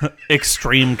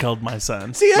 Extreme killed my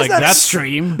son. See, like that's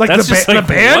Extreme. Like That's the, just the like,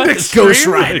 band what? Extreme? Ghost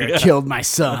Rider killed my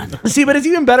son. See, but it's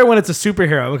even better when it's a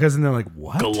superhero because then they're like,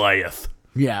 what? Goliath.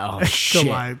 Yeah. Oh shit.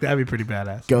 Goliath. That'd be pretty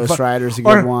badass. Ghost Vi- Rider's a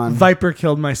or good one. Viper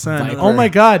killed my son. Viper. Oh my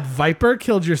god, Viper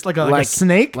killed your like a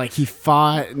snake. Like he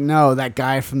fought. No, that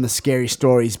guy from the Scary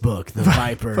Stories book, the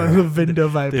Viper. The Vindo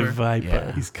Viper. The Viper.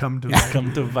 Yeah. He's come to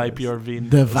Come to Vipe your vein.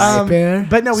 The Viper.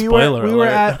 But no, we Spoiler were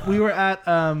alert.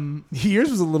 at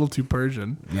yours was a little too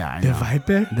Persian. Yeah, I The know.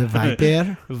 Viper. The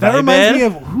Viper. That reminds me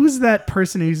of who's that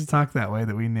person who used to talk that way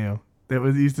that we knew. That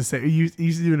was used to say he used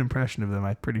to do an impression of them.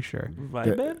 I'm pretty sure.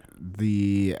 Viper?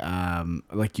 The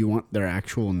like you want their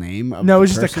actual name? Of No, it the was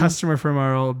just a person? customer from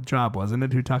our old job, wasn't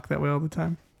it? Who talked that way all the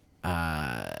time?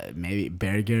 Maybe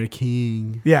Burger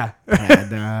King. Yeah,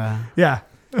 Had, yeah.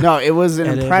 no, it was an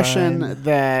Edivine. impression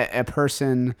that a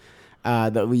person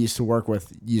that we used to work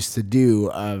with used to do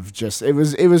of just it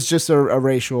was just a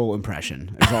racial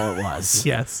impression. Is all it was.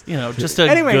 Yes. You know, just a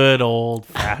Anyway. good old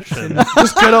fashioned.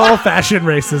 Just good old fashioned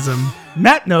racism.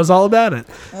 Matt knows all about it.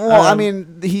 Well, I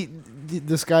mean,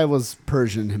 this guy was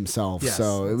Persian himself, Yes,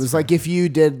 so it that's was like if you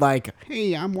did like,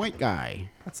 "Hey, I'm white guy."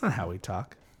 That's not how we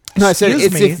talk. No, I said Excuse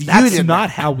it's me, if you that's did not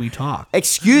how we talk.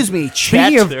 Excuse me,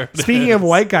 Chet. Speaking of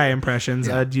white guy impressions,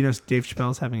 do you know Dave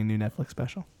Chappelle's having a new Netflix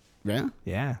special? Yeah.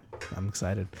 Yeah, I'm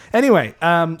excited. Anyway,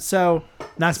 so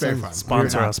Knott's Berry Farm.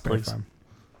 Sponsor We're at us, Knott's Berry please. Farm.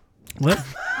 What?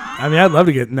 I mean, I'd love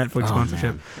to get Netflix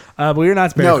sponsorship. But we're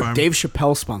not Berry No, Farm. Dave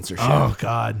Chappelle sponsorship. Oh,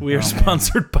 God. We are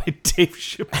sponsored by Dave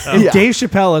Chappelle. If Dave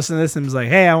Chappelle listened to this and was like,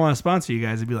 hey, I want to sponsor you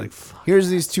guys, I'd be like, fuck. Here's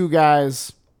these two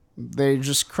guys. They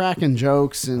just cracking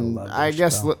jokes, and I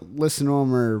guess listen to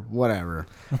them or whatever.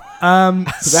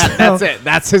 That's it.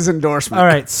 That's his endorsement. All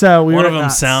right, so we One were of at them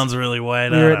Knott's. sounds really white.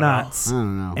 We were at Knott's. I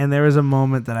don't know. And there was a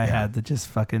moment that I had that just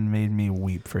fucking made me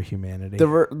weep for humanity. There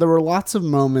were lots of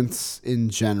moments in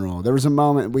general. There was a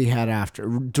moment we had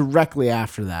directly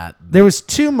after that. There was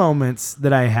 2 moments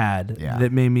that I had Yeah.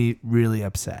 that made me really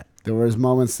upset. There was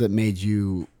moments that made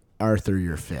you Arthur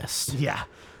your fist. Yeah.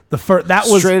 That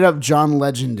was Straight up John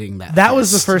Legending that. That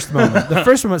was the fist. first moment. The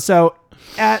first moment. So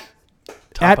at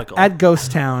Topical.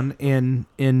 Ghost Town in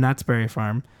Knott's Berry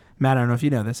Farm, Matt, I don't know if you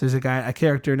know this. There's a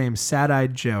character named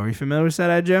Sad-Eyed Joe. Are you familiar with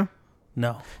Sad-Eyed Joe?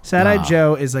 No. Sad-Eyed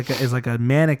Joe is like a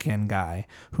mannequin guy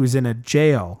who's in a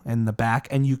jail in the back,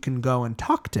 and you can go and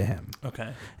talk to him.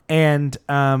 Okay. And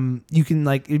you can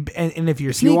and if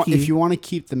you're sneaky, If you want to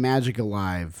keep the magic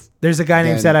alive, there's a guy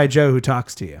named then- Sad-Eyed Joe who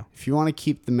talks to you. if you want to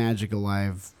keep the magic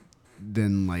alive,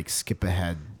 then skip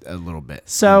ahead a little bit.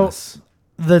 So in this.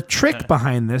 the trick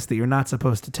behind this that you're not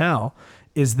supposed to tell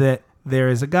is that there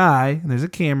is a guy, and there's a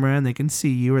camera, and they can see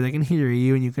you or they can hear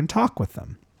you, and you can talk with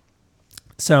them.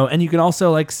 So, and you can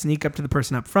also sneak up to the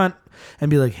person up front and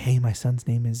be like, "Hey, my son's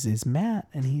name is Matt,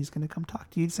 and he's gonna come talk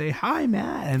to you." You'd say, "Hi,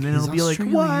 Matt," and then He's it'll be like,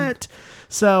 Australian. "What?"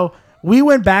 So we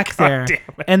went back there,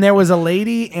 and there was a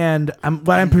lady, and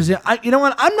you know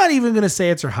what? I'm not even gonna say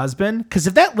it's her husband, because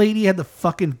if that lady had the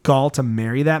fucking gall to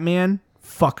marry that man,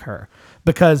 fuck her.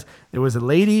 Because there was a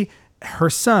lady,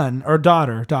 her son or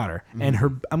daughter, and her,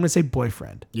 I'm gonna say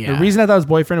boyfriend. Yeah. The reason I thought it was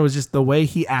boyfriend was just the way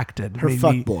he acted. her made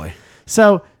fuck me- boy.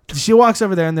 So she walks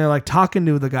over there and they're talking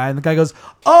to the guy, and the guy goes,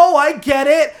 "Oh, I get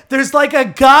it. There's a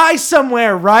guy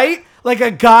somewhere, right?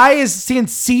 A guy can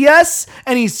see us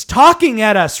and he's talking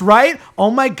at us, right? Oh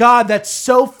my God, that's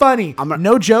so funny."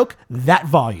 No joke, that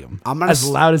volume. As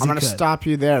loud as I'm he gonna could. stop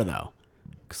you there though,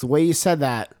 because the way you said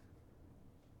that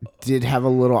did have a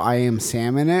little "I Am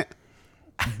Sam" in it.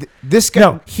 This guy,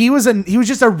 No, he was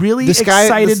just a really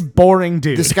excited, boring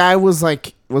dude. this guy was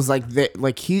like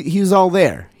he was all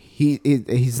there.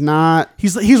 He's not.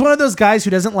 He's one of those guys who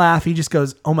doesn't laugh. He just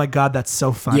goes, "Oh my God, that's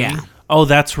so funny." Yeah. Oh,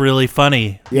 that's really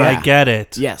funny. Yeah. I get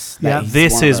it. Yes. Yeah. he's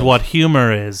This one of is those. what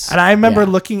humor is. And I remember Yeah.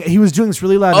 looking. He was doing this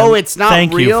really loud. Oh, it's not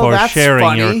Thank real. you for That's sharing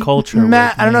funny. your culture.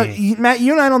 Matt, with I don't know. me. Matt,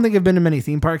 you and I don't think have been to many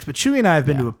theme parks, but Chewy and I have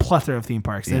been to a plethora of theme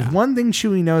parks. There's Yeah. one thing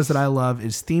Chewy knows that I love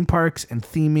is theme parks and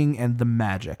theming and the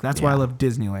magic. That's why I love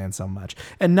Disneyland so much.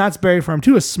 And Knott's Berry Farm,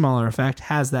 to a smaller effect,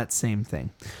 has that same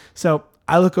thing. So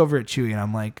I look over at Chewy and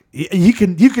I'm like, you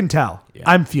can tell.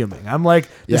 I'm fuming. I'm like,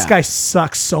 this Yeah. guy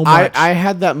sucks so much. I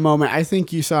had that moment. I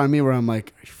think you saw in me where I'm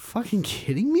like, "Are you fucking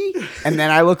kidding me?" And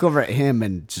then I look over at him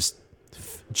and just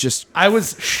I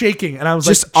was shaking and I was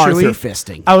just like, Arthur Chewy.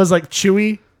 fisting. I was like,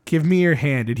 Chewy, give me your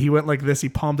hand. And he went like this. He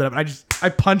palmed it up. And I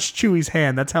punched Chewy's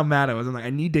hand. That's how mad I was. I'm like, I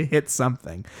need to hit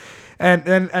something. And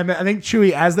I think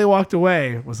Chewy, as they walked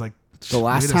away, was like, The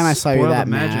last way to time I saw you spoil the that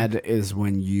magic. mad is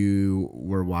when you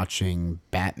were watching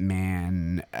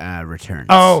Batman Returns.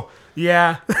 Oh,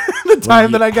 yeah. The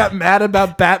time that I got mad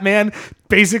about Batman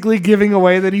basically giving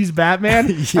away that he's Batman.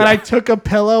 And I took a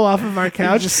pillow off of our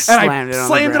couch just and I slammed it on the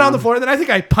slammed it on the ground. floor. And then I think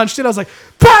I punched it. I was like,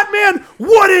 Batman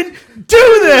wouldn't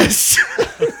do this.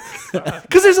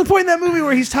 Because there's a point in that movie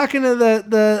where he's talking to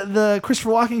the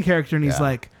Christopher Walken character and he's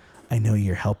like, I know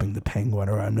you're helping the Penguin,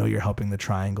 or I know you're helping the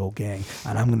Triangle Gang,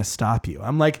 and I'm going to stop you.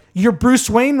 I'm like, you're Bruce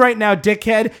Wayne right now,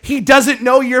 dickhead. He doesn't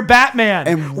know you're Batman.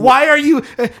 And why are you?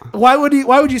 Why would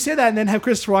you say that and then have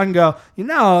Christopher Walken go?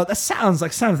 That sounds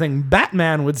like something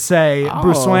Batman would say.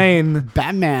 Bruce Oh, Wayne.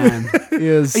 Batman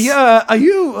is. Yeah, are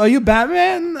you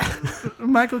Batman?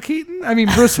 Michael Keaton? I mean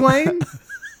Bruce Wayne?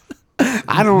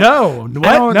 I don't No, what?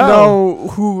 I don't No. know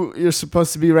who you're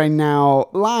supposed to be right now.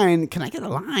 Line, can I get a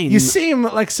line? You seem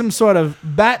like some sort of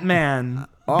Batman,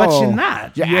 but you're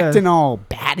not. You're acting all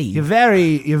batty. You're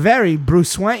very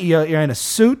Bruce Wayne. You're in a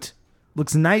suit.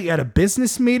 Looks nice. You're at a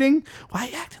business meeting. Why are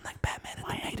you acting like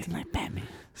Batman?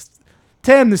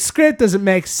 Tim, the script doesn't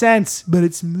make sense, but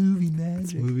it's movie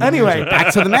magic. Anyway,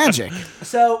 Back to the magic.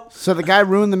 so So the guy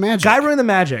ruined the magic. guy ruined the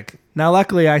magic. Now,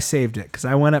 luckily, I saved it because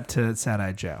I went up to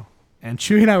Sad-Eyed Joe, and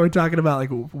Chewy and I were talking about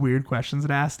weird questions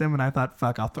that I asked him, and I thought,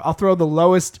 fuck, I'll throw the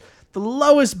lowest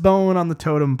bone on the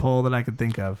totem pole that I could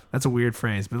think of. That's a weird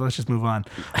phrase, but let's just move on.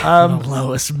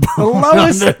 lowest The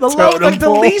lowest, the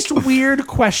pole. least weird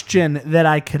question that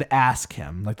I could ask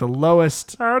him, like the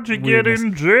lowest. How'd you weirdness. get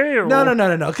in jail?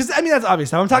 No. Because I mean that's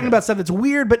obvious. I'm talking about stuff that's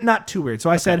weird, but not too weird. So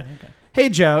I said, Hey,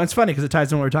 Joe. It's funny because it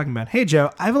ties into what we're talking about. Hey,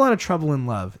 Joe, I have a lot of trouble in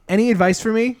love. Any advice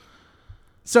for me?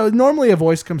 So normally a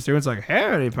voice comes through. It's like,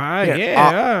 howdy, pie.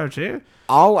 Yeah. Gee.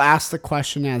 I'll ask the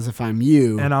question as if I'm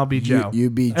you, And I'll be Joe. You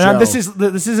be Joe. And this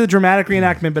is a dramatic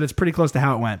reenactment, but it's pretty close to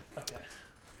how it went.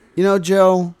 You know,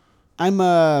 Joe, I'm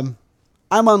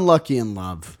unlucky in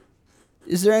love.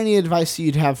 Is there any advice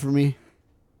you'd have for me?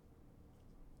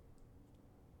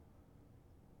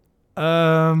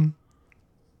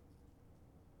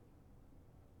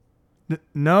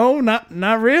 No,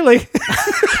 not really.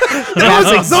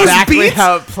 That's those exactly beats?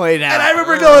 how it played out. And I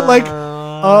remember going like,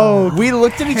 oh, We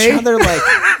looked at each Hey. other like,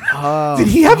 oh, did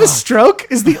he have a stroke?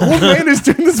 Is the old man who's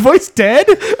doing this voice dead?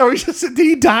 Or we just did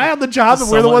he die on the job and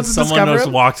we're the ones that someone discover just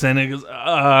him? walks in and goes,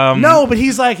 No, but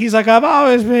he's like I've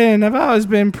always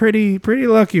been pretty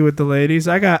lucky with the ladies.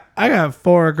 I got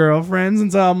 4 girlfriends,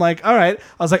 and so I'm like, all right.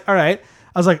 I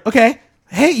was like, okay.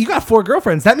 Hey, you got 4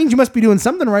 girlfriends. That means you must be doing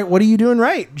something right. What are you doing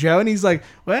right, Joe? And he's like,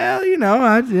 well,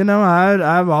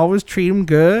 I always treat them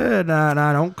good, and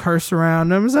I don't curse around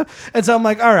them and stuff. And so I'm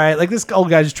like, all right, like this old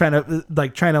guy's just trying to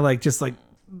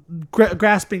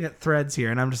grasping at threads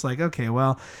here, and I'm just like, okay,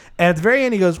 well. And at the very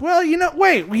end, he goes, well, you know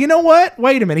what?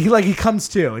 Wait a minute. He comes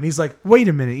to, and he's like, wait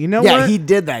a minute. You know what? yeah, he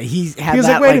did that. He was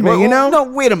like, wait a minute, No,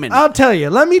 wait a minute. I'll tell you.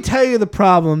 Let me tell you the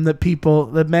problem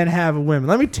that men have with women.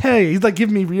 Let me tell you. He's like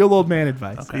giving me real old man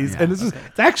advice.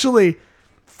 It's actually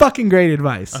fucking great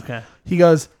advice. Okay. He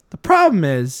goes, the problem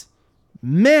is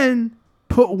men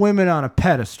put women on a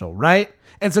pedestal, right?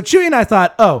 And so Chewy and I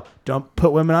thought, oh, don't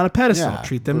put women on a pedestal. Yeah.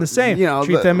 Treat them the same. You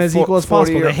Treat them as equal as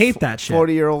possible. They hate that shit.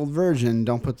 40-year-old virgin,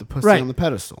 don't put the pussy Right. on the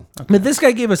pedestal. But this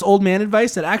guy gave us old man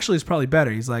advice that actually is probably better.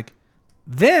 He's like,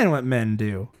 then what men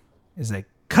do is they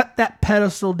cut that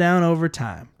pedestal down over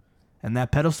time. And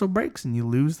that pedestal breaks and you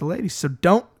lose the lady. So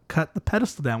don't cut the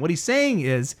pedestal down. What he's saying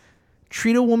is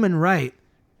treat a woman right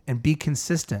and be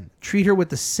consistent. Treat her with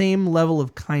the same level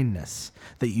of kindness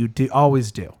that you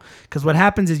always do. Because what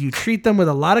happens is you treat them with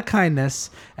a lot of kindness,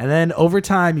 and then over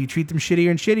time you treat them shittier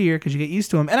and shittier because you get used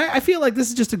to them. And I feel like this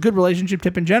is just a good relationship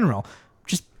tip in general.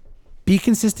 Just be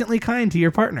consistently kind to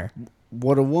your partner.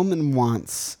 What a woman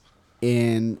wants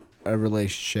in a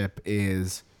relationship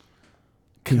is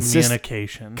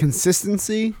communication.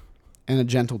 consistency, and a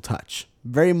gentle touch.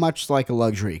 Very much like a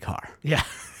luxury car. Yeah.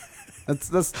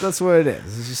 That's what it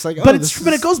is. It's just like, But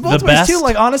it goes both the ways too. best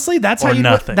Like honestly, that's or how you.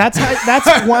 nothing.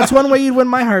 That's one way you'd win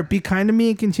my heart. Be kind to me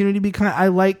and continue to be kind. I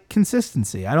like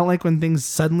consistency. I don't like when things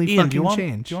suddenly Ian, fucking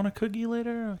change. Do you want a cookie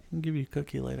later? I can give you a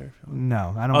cookie later.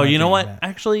 No, I don't. Oh, like you know doing what? that.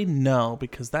 Actually, no,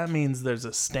 because that means there's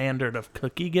a standard of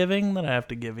cookie giving that I have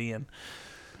to give Ian.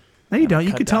 No, you don't. You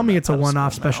cut could tell down me that it's a pedestal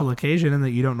one-off now. special occasion and that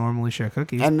you don't normally share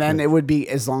cookies. and then it would be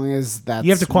as long as that's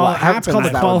You have to qualify. It's called a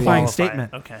that would be- qualifying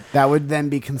statement. Okay. That would then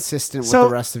be consistent with So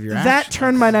the rest of your that actions.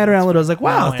 turned my night around a little. I was like,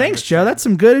 "Wow, Now I thanks, Joe. understand. That's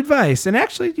some good advice." And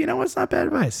actually, you know what? It's not bad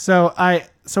advice. So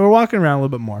we're walking around a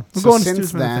little bit more. We're So going to do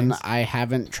since some other then, things. I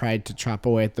haven't tried to chop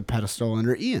away at the pedestal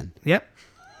under Ian. Yep.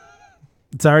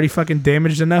 It's already fucking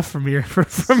damaged enough from your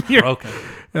Broken.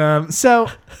 So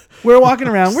we're walking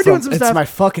around. We're doing some it's stuff. my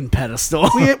fucking pedestal.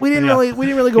 we didn't really go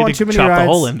You on had too to many chop rides. a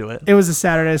hole into it. It was a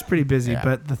Saturday. I was pretty busy. Yeah.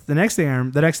 But the next thing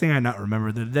I not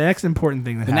remember. The next important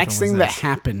thing that The happened next was thing that this.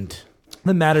 happened.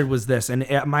 that mattered was this. And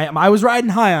I was riding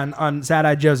high on Sad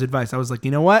Eye Joe's advice. I was like,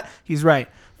 you know what? He's right.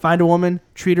 Find a woman,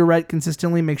 treat her right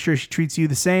consistently, make sure she treats you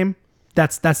the same.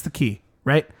 That's the key,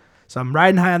 right? So I'm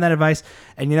riding high on that advice.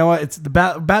 And you know what? It's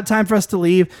about time for us to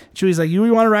leave. Chewy's like, you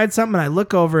want to ride something? And I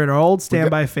look over at our old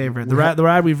standby favorite, the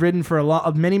ride we've ridden for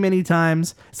many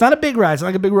times. It's not a big ride. It's not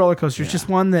like a big roller coaster. It's just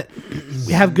one that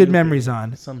we have good memories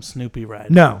on. Some Snoopy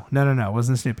ride. No. It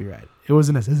wasn't a Snoopy ride. It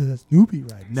wasn't a Snoopy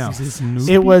ride. No.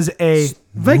 It was a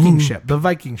Viking ship. The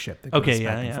Viking ship that goes Okay,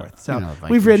 back and yeah. forth. So You know, Viking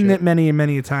we've ridden ship. it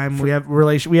many a time. We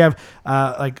have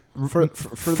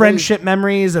friendship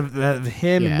memories of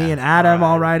him and me and Adam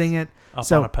all riding it. Up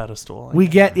So on a pedestal.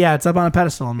 it's up on a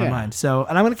pedestal in my Yeah. mind. So,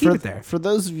 and I'm going to keep it there. For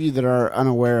those of you that are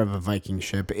unaware of a Viking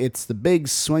ship, it's the big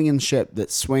swinging ship that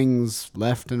swings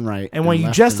left and right. And when you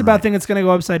left just and about right. think it's going to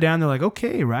go upside down, they're like,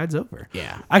 okay, ride's over.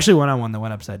 Yeah. I actually went on one that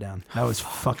went upside down. That was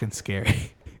fucking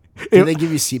scary. Did they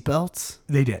give you seatbelts?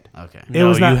 They did. Okay. It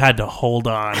was not. you had to hold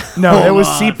on. No, there Hold was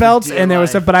on seatbelts for and there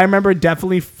was dear stuff, but I remember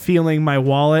definitely feeling my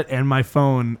wallet and my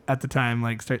phone at the time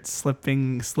like start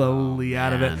slipping slowly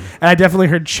out of it. man. And I definitely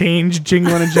heard change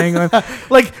jingling and jangling.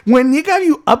 Like when you got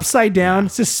you upside down,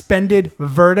 suspended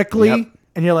vertically, Yep.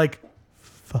 and you're like,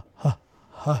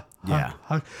 Yeah.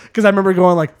 Because I remember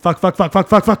going like, fuck, like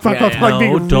No,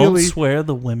 being don't really... swear.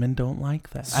 The women don't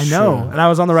like that. I know. And I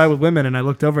was on the ride with women, and I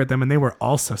looked over at them, and they were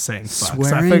also saying fuck. So I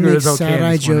Swearing figured it makes was okay. Sad I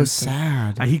Eye just wanted Joe to-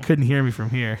 sad. He couldn't hear me from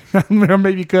here. Or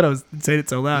maybe he could. I was saying it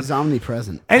so loud. He's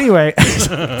omnipresent. Anyway,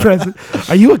 President,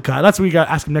 are you a god? That's what we got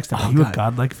to ask him next time. Are you a God.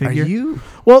 godlike Are figure? you?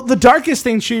 Well, the darkest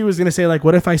thing she was going to say, like,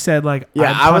 what if I said, like,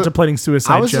 Yeah, I'm I was- contemplating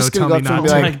suicide, I was Joe, just tell gonna me go not to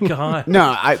to. him and be Oh my god.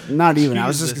 No, not even. I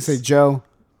was just gonna say, Jesus. Joe,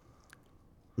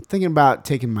 I'm thinking about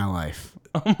taking my life.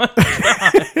 Oh my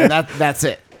god! And that's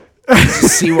it.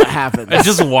 Just see what happens. I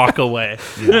just walk away.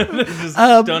 Just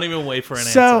don't even wait for an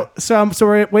answer. So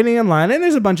we're waiting in line, and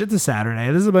it's a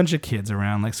Saturday. There's a bunch of kids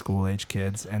around, like school age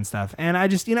kids and stuff. And I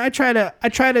just, I try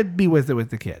to be with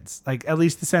the kids, like at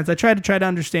least the sense I try to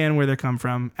understand where they come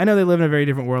from. I know they live in a very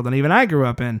different world than even I grew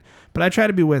up in, but I try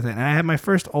to be with it. And I had my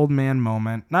first old man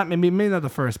moment, maybe not the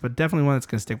first, but definitely one that's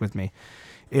gonna stick with me.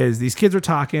 Is these kids were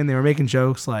talking, they were making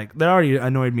jokes, like, they already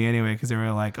annoyed me anyway, because they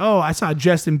were like, oh, I saw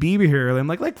Justin Bieber here earlier. I'm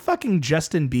like fucking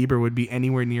Justin Bieber would be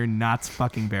anywhere near Knott's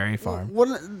fucking Berry Farm.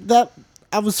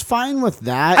 I was fine with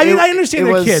that. I mean, I understand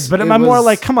they're kids, but I'm more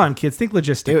like, come on, kids, think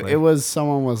logistically. It was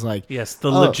someone was like, Yes,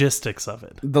 the logistics of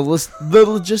it. the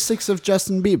logistics of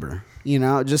Justin Bieber.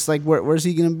 Just like where's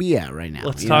he gonna be at right now?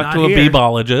 Let's you know? talk to Not a here.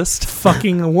 beebologist.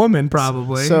 fucking a woman,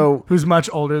 probably, So- who's much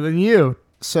older than you.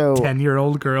 So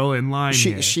 10-year-old girl in line.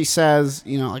 here. she says,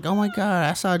 like, oh my god,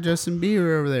 I saw Justin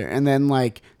Bieber over there, and then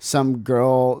like some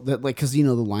girl that like, cause the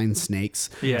line snakes.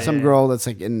 Yeah, Some yeah, girl that's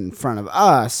like in front of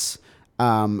us,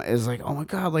 is like, oh my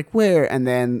god, like where? And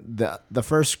then the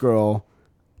first girl,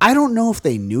 I don't know if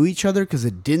they knew each other because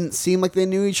it didn't seem like they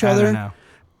knew each I other. don't know.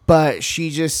 But she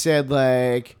just said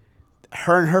like,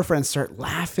 her and her friends start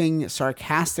laughing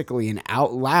sarcastically and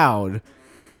out loud.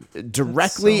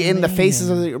 Directly in the faces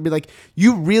of the, be like,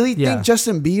 you really think Yeah.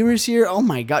 Justin Bieber's here? Oh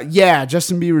my god, yeah,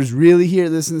 Justin Bieber's really here.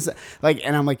 This and that. Like,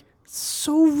 and I'm like,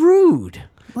 so rude.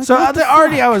 Like, So what the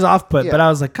already fuck? I was off put, Yeah. but I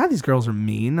was like, God, these girls are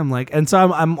mean. I'm like, and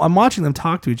so I'm watching them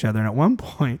talk to each other, and at one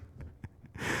point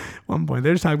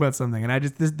they're just talking about something, and I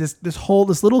just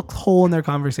this little hole in their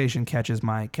conversation catches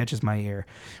my ear.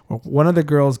 Where one of the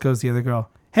girls goes to the other girl,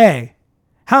 hey,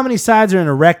 how many sides are in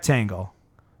a rectangle?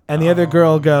 And the other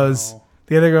girl goes,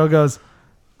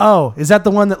 oh, is that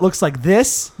the one that looks like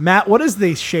this? Matt, what is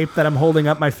the shape that I'm holding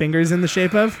up my fingers in the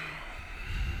shape of?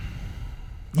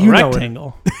 A You know it.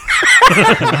 rectangle.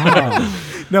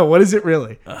 No, what is it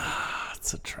really?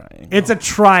 It's a triangle. It's a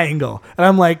triangle. And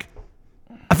I'm like,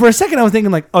 for a second I was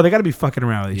thinking like, oh, they got to be fucking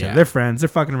around with each Yeah. other. They're friends. They're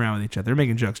fucking around with each other. They're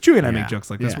making jokes. Chewie and I Yeah. make jokes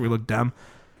like this Yeah. where we look dumb.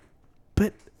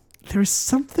 But there's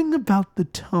something about the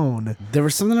tone. There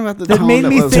was something about the That tone made that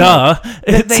me was think- Duh.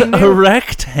 It's they a knew-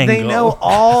 rectangle.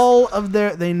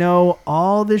 They know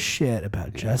all the shit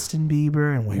about Justin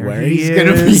Bieber and where he he's is.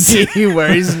 gonna be,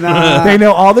 where he's not. They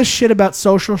know all the shit about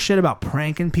social shit about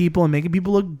pranking people and making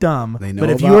people look dumb. They know But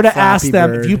if you about were to ask Flappy them,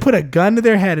 Bird. if you put a gun to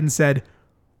their head and said,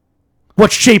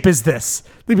 what shape is this?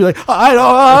 They'd be like, I the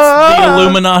don't know.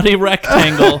 Illuminati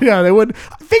rectangle. Yeah, they would.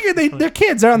 I figured they're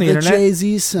kids. They're on the The internet.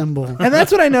 Jay-Z symbol. And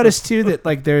that's what I noticed too. That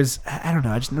like there's, I don't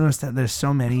know. I just noticed that there's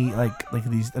so many like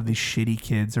these shitty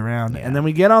kids around. And then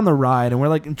we get on the ride, and we're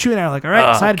like, and Chewie and I are like, all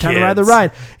right, decided time to ride the kids.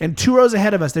 ride. And 2 rows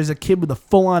ahead of us, there's a kid with a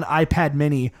full-on iPad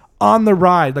Mini on the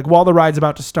ride, like while the ride's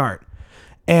about to start,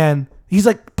 and he's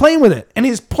like playing with it. And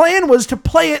his plan was to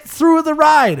play it through the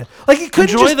ride. Like he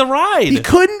couldn't Enjoy just- the ride. He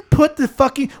couldn't put the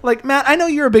fucking, like, Matt, I know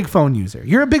you're a big phone user.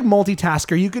 You're a big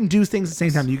multitasker. You can do things at the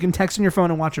same time. You can text on your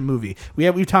phone and watch a movie.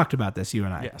 We've talked about this, you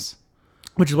and I. Yes.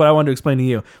 Which is what I wanted to explain to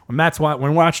you. When when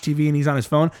we watch TV and he's on his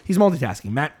phone, he's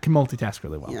multitasking. Matt can multitask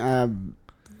really well.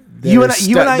 You and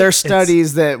I- There's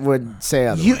studies that would say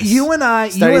otherwise. You and I,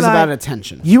 Studies about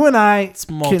attention. You and I, It's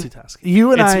multitasking.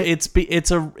 You and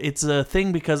it's a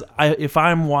thing because if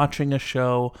I'm watching a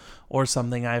show or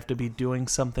something, I have to be doing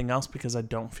something else because I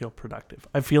don't feel productive.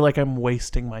 I feel like I'm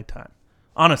wasting my time.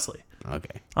 Honestly.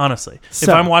 Okay. If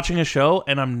So- I'm watching a show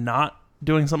and I'm not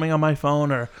doing something on my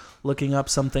phone or looking up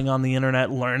something on the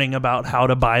internet, learning about how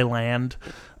to buy land,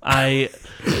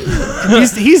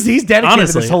 he's dedicated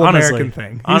to this whole American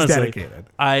thing. He's dedicated.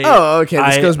 Okay,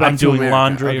 this goes back I'm to doing America.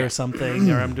 laundry Okay. or something,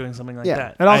 or I'm doing something like Yeah.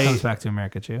 that. It all comes back to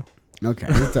America too. Okay,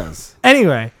 it does.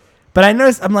 Anyway, but I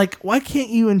noticed, I'm like, why can't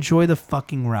you enjoy the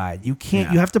fucking ride? You can't.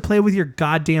 Yeah. You have to play with your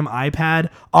goddamn iPad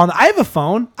on. I have a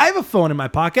phone. I have a phone in my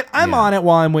pocket. I'm Yeah. on it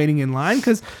while I'm waiting in line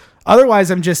because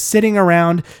otherwise I'm just sitting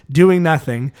around doing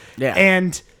nothing. Yeah.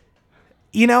 And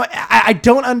I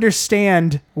don't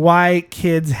understand why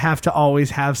kids have to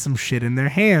always have some shit in their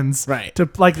hands. Right. To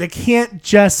like, they can't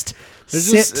just They're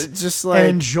sit just like, and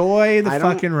enjoy the I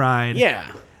don't- fucking ride. Yeah.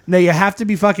 No, you have to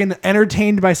be fucking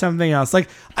entertained by something else. Like,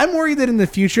 I'm worried that in the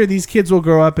future, these kids will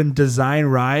grow up and design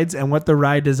rides, and what the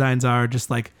ride designs are just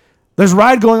like, there's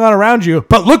ride going on around you,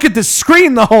 but look at the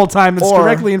screen the whole time. It's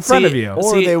directly in front of you.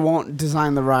 Or they won't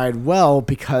design the ride well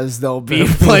because they'll be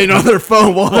playing on their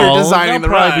phone while they're designing the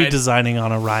they'll ride. probably be designing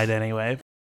on a ride anyway.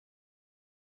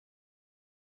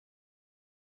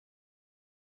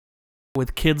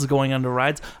 With kids going under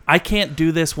rides, I can't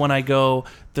do this when I go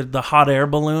the hot air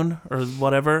balloon or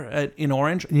whatever in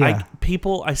Orange. Yeah.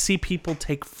 I see people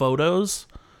take photos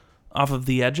off of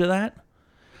the edge of that.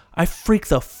 I freak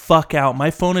the fuck out.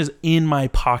 My phone is in my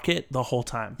pocket the whole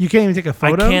time. You can't even take a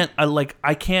photo?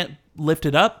 I can't lift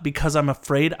it up because I'm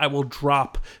afraid I will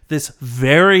drop this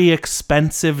very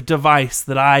expensive device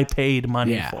that I paid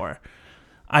money for.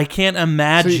 I can't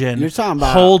imagine you're talking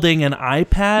about holding an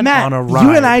iPad Matt, on a ride.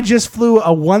 you and I just flew a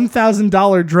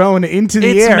 $1,000 drone into the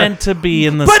It's air. meant to be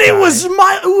in the But sky. it was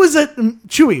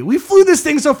Chewy. We flew this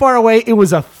thing so far away, it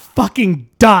was a fucking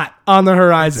dot on the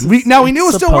horizon. We knew it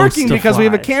was still supposed working to because we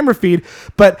have a fly. camera feed,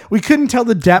 but we couldn't tell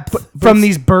the depth from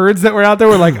these birds that were out there.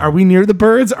 We're like, are we near the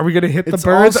birds? Are we going to hit the It's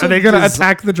birds? also Are they going to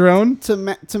attack the drone?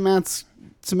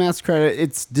 To Matt's credit,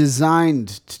 it's designed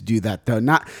to do that though.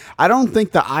 I don't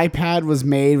think the iPad was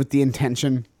made with the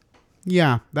intention.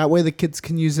 Yeah, that way the kids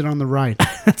can use it on the ride.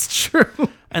 That's true.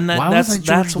 And Why was I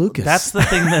George Lucas? that's the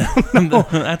thing that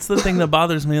that's the thing that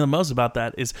bothers me the most about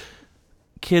that is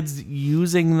kids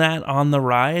using that on the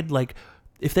ride. Like,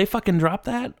 if they fucking drop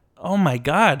that, oh my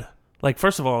god! Like,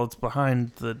 first of all, it's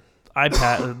behind the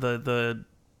iPad, the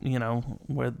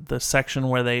where the section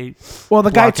where they. Well,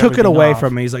 the guy block took it everything away off.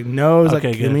 from me. He's like, no, he's Okay,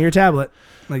 like, give good. me your tablet.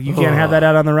 Like, you can't have that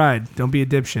out on the ride. Don't be a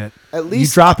dipshit. At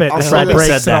least you drop it, I'll the say ride this.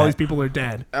 breaks, Said and all that. these people are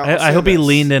dead. I hope he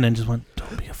leaned in and just went,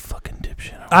 "Don't be a fucking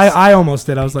dipshit." I almost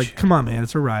did. I was like, come on, man,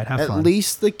 it's a ride. Have At fun.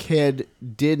 least the kid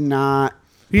did not.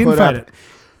 He didn't put fight up- it.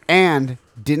 and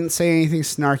didn't say anything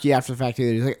snarky after the fact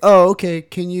either. He's like, "Oh, okay.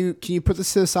 Can you put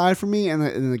this to the side for me?" And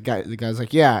the guy's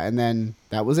like, "Yeah." And then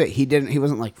that was it. He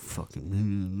wasn't like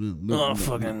fucking. Oh,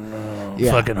 fucking,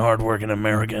 Yeah. fucking hardworking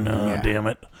American. Damn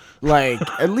it. Like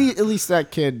at least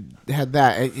that kid had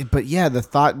that. But yeah, the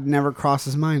thought never crossed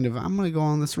his mind of I'm gonna go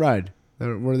on this ride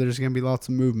where there's gonna be lots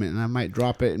of movement and I might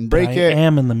drop it and break I it.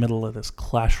 am in the middle of this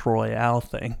Clash Royale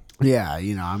thing. Yeah,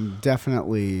 I'm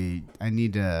definitely. I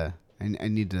need to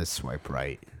swipe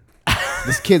right.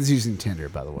 This kid's using Tinder,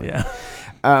 by the way. Yeah.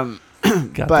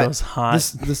 Got But those hot.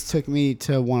 This took me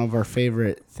to one of our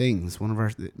favorite things.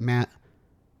 Matt,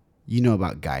 you know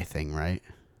about Guy Thing, right?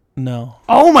 No.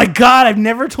 Oh my god, I've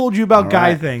never told you about All Guy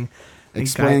right. Thing.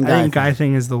 Explain I Guy think Guy Thing.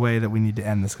 Thing is the way that we need to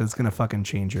end this because it's gonna fucking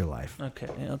change your life. Okay.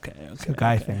 So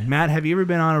Guy Thing. Matt, have you ever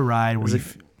been on a ride where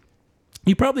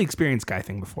you probably experienced Guy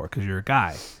Thing before because you're a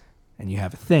guy and you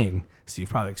have a thing, so you've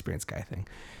probably experienced Guy Thing.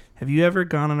 Have you ever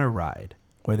gone on a ride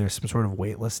where there's some sort of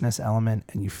weightlessness element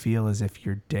and you feel as if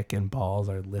your dick and balls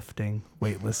are lifting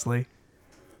weightlessly?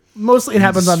 Mostly it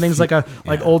happens on things like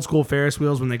old school Ferris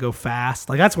wheels when they go fast.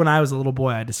 Like that's when I was a little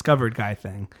boy, I discovered Guy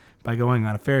Thing by going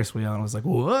on a Ferris wheel and I was like,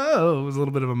 whoa, it was a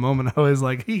little bit of a moment. I was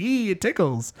like, hee, it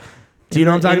tickles. Do you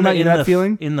know what I'm talking about? You know that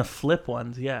feeling? In the flip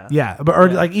ones, yeah. Yeah,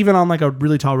 but like even on like a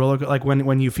really tall roller, like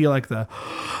when you feel like that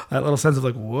little sense of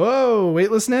like whoa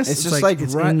weightlessness. It's just like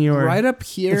it's right, in your right up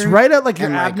here. It's right up like your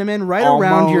and, like, abdomen, right around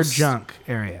your almost- junk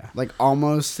area. Like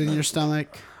almost in your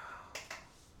stomach.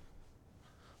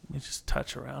 You just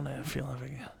touch around it. I feel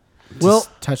like Well,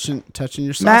 touching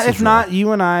your sausage Matt, if roll. not,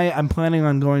 you and I'm planning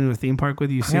on going to a theme park with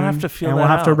you soon. have to feel and that we'll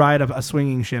have to out. ride a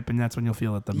swinging ship, and that's when you'll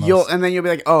feel it the most. and then you'll be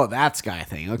like, "Oh, that's Guy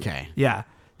Thing." Okay. Yeah.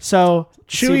 So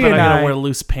Chewy See, but and I gotta I. wear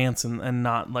loose pants and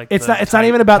not like. It's the not. It's not tight-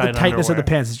 even about the tight tightness of the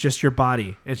underwear. pants. It's just your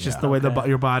body. It's just the way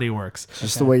your body works.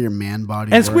 Just the way your man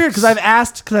body. And it's weird works. because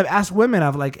I've asked women.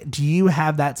 I'm like, do you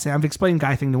have that? I've explained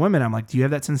Guy Thing to women. I'm like, do you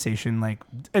have that sensation? Like,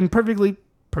 and perfectly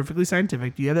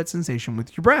scientific. Do you have that sensation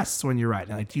with your breasts when you're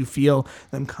riding? Like, do you feel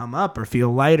them come up or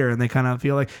feel lighter? And they kind of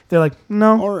feel like they're like,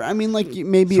 no. Or I mean, like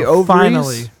maybe So ovaries.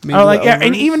 finally, Maybe or like, yeah, and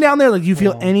ovaries? even down there, like, you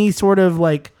feel any sort of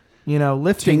like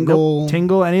lifting, Tingle,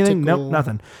 tingle, anything? tickle. Nope,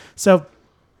 nothing. So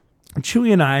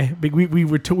Chewy and I, we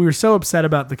were so upset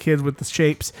about the kids with the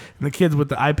shapes and the kids with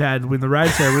the iPad when the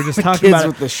ride share. We were just talking kids about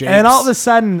with it, the shapes. and all of a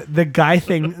sudden the Guy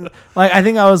Thing, like I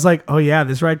think I was like, oh yeah,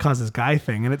 this ride causes Guy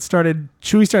Thing, and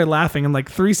Chewy started laughing, and like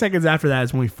 3 seconds after that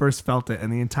is when we first felt it,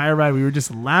 and the entire ride we were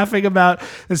just laughing about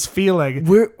this feeling,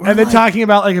 We're and then like- talking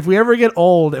about like if we ever get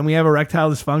old and we have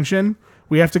erectile dysfunction.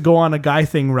 We have to go on a Guy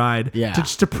Thing ride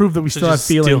to prove that we still have just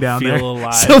feeling still down feel there.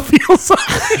 alive. Still feel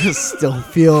something.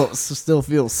 still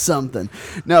feel something.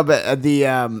 No, but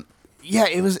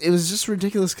it was just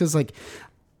ridiculous because like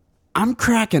I'm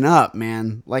cracking up,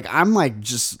 man. Like I'm like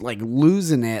just like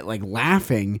losing it, like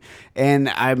laughing, and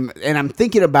I'm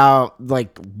thinking about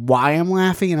like why I'm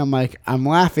laughing, and I'm like I'm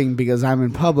laughing because I'm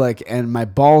in public and my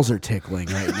balls are tickling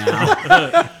right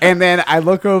now. And then I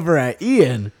look over at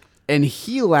Ian, and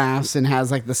he laughs and has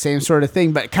like the same sort of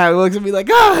thing, but kind of looks at me like,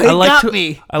 "Oh, he got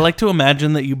me." I like to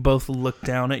imagine that you both look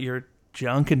down at your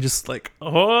junk and just like,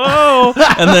 oh,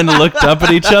 and then looked up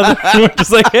at each other and we're just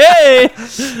like, hey,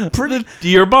 do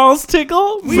your balls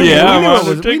tickle? We knew what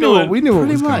was pretty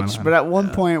much. going But on. at one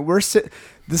point,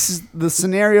 the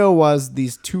scenario was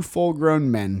these two full-grown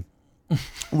men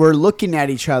were looking at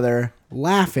each other,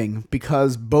 laughing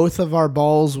because both of our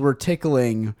balls were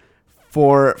tickling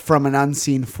from an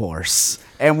unseen force,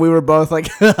 and we were both like,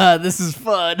 "This is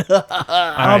fun."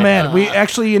 Oh man, we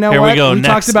actually, you know Here what? we go.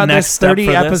 Talked about Next this step 30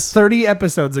 for this. 30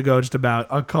 episodes ago. Just about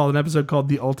an episode called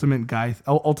 "The Ultimate Guy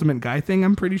Thing."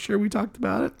 I'm pretty sure we talked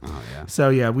about it. Oh yeah. So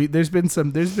yeah, there's been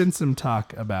some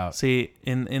talk about. See,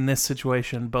 in this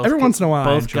situation, both Every once in a while,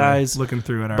 I both enjoy guys looking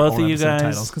through at our both old of you episode guys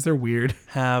titles because they're weird.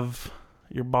 have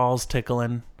your balls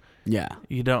tickling. Yeah.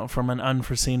 You don't from an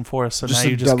unforeseen force, so Just now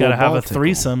a you just double gotta have ball a tickle.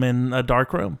 threesome in a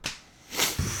dark room.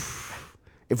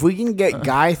 If we can get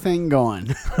guy thing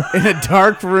going in a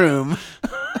dark room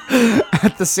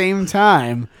at the same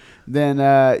time, then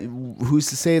who's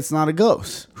to say it's not a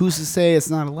ghost? Who's to say it's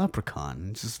not a leprechaun?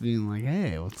 It's just being like,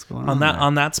 hey, what's going on?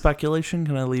 On that speculation,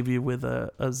 can I leave you with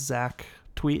a Zach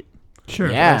tweet?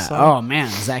 Sure. Yeah. Also. Oh man,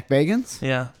 Zach Bagans.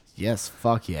 Yeah. Yes.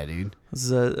 Fuck yeah, dude. This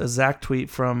is a Zach tweet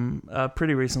from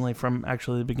pretty recently, from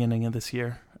actually the beginning of this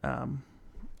year.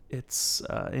 It's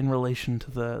in relation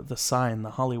to the sign,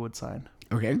 the Hollywood sign.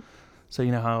 Okay. So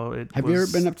you know how it Have you ever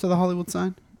been up to the Hollywood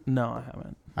sign? No, I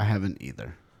haven't. I haven't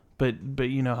either. But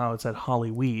you know how it's at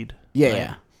Hollyweed. Yeah, right?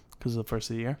 yeah. Because of the first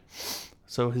of the year.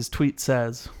 So his tweet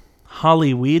says,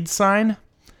 Hollyweed sign?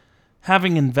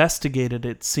 Having investigated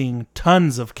it, seeing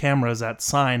tons of cameras at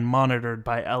sign monitored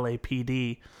by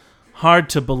LAPD, hard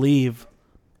to believe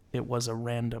it was a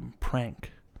random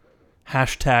prank.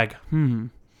 Hashtag,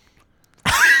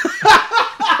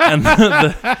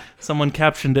 And someone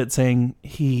captioned it saying,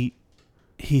 he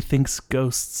thinks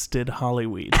ghosts did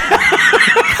Hollyweed.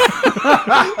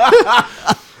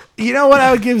 You know what?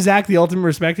 I would give Zach the ultimate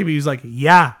respect if he was like,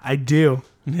 "Yeah, I do."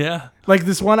 Yeah. Like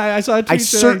this one, I saw a tweet I today.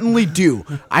 certainly do.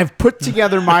 I've put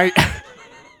together my.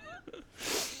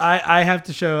 I have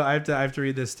to show. I have to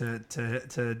read this to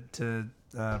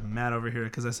Matt over here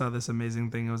because I saw this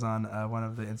amazing thing. It was on one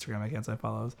of the Instagram accounts I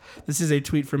follow. This is a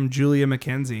tweet from Julia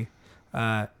McKenzie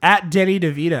at Denny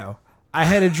DeVito. I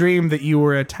had a dream that you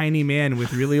were a tiny man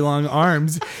with really long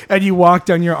arms and you walked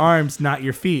on your arms, not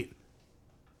your feet.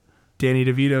 Danny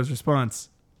DeVito's response: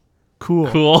 Cool.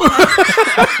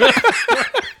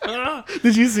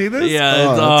 Did you see this?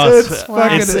 Yeah, it's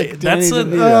fucking It's- Danny that's a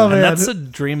DeVito. Oh, man. that's a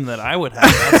dream that I would have.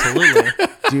 Absolutely.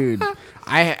 Dude,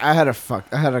 I had a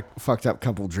fucked up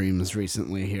couple dreams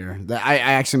recently here that I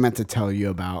actually meant to tell you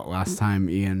about last time,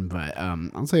 Ian. But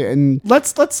I'll say, and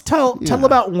Let's tell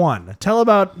about one. Tell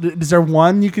about, is there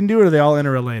one you can do, or are they all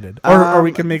interrelated, or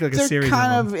we can make like a they're series.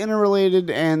 kind of of them? interrelated,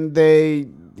 and they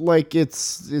like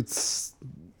it'll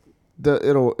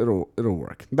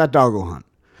work. That dog will hunt.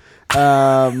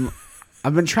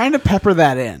 I've been trying to pepper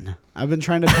that in. I've been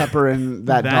trying to pepper in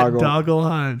that dog will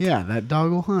hunt. Yeah, that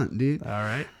dog will hunt, dude. All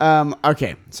right.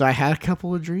 Okay, so I had a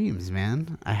couple of dreams,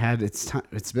 man.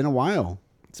 It's been a while.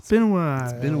 It's been a while.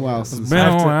 It's been a while since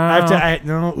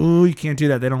No, you can't do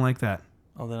that. They don't like that.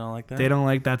 Oh, they don't like that? They don't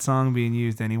like that song being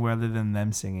used anywhere other than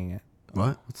them singing it.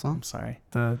 What song? I'm sorry.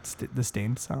 The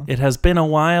Stained song. It has been a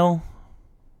while.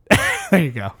 There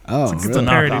you go. Oh, It's a really?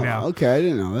 parody Oh, now. Okay, I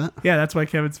didn't know that. Yeah, that's why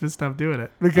Kevin Smith stopped doing it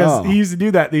because Oh. he used to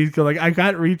do that. They'd go like, "I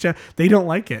got reach out." They don't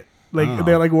like it. Like Oh.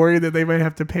 they're like worried that they might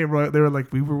have to pay. They were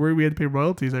like, we were worried we had to pay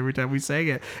royalties every time we sang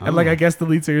it. And like, Oh. I guess the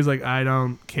lead singer's like, "I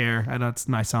don't care. It's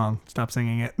my song. Stop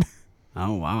singing it."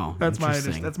 Oh wow, That's my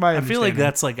Interesting. that's my. I feel like understanding.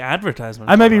 that's like advertisement.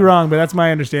 I might be wrong, but that's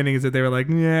my understanding is that they were like,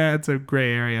 "Yeah, it's a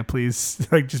gray area. Please,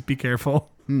 like, just be careful."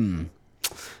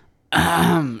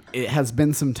 It has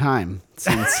been some time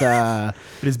since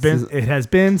It has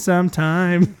been some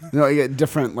time. you get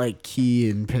different like key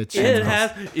and pitch. It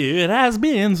has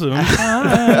been some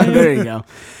time. There you go.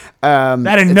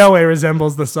 That in no way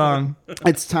resembles the song.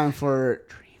 It's time for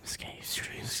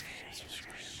Dreamscapes.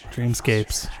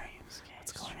 Dreamscapes.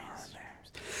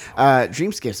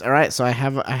 Dreamscapes. All right, so I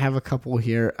have a couple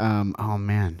here. Oh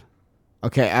man.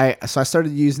 Okay, I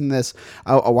started using this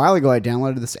a while ago. I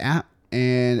downloaded this app,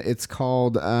 and it's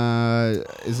called.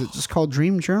 Is it just called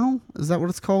Dream Journal? Is that what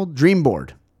it's called? Dream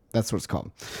Board. That's what it's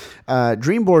called.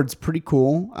 Dreamboard's pretty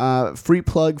cool. Free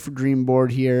plug for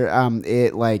Dreamboard here.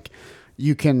 It like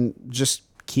you can just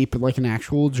keep it like an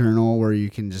actual journal where you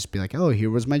can just be like, oh, here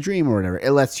was my dream or whatever.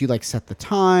 It lets you like set the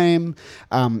time.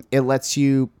 It lets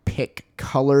you pick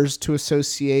colors to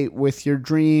associate with your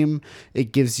dream.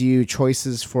 It gives you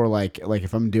choices for like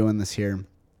if I'm doing this here,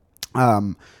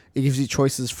 it gives you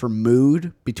choices for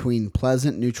mood between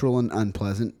pleasant, neutral, and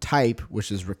unpleasant. Type, which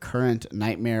is recurrent,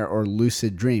 nightmare, or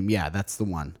lucid dream. Yeah, that's the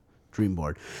one.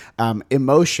 Dreamboard.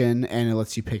 Emotion, and it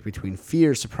lets you pick between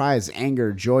fear, surprise,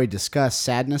 anger, joy, disgust,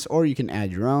 sadness, or you can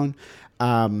add your own.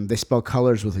 They spell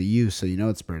colors with a U, so you know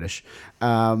it's British.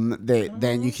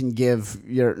 Then you can give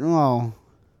your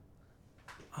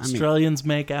Australians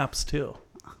make apps too.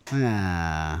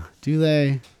 Do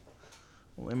they?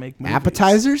 Well, they make movies.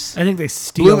 Appetizers? I think they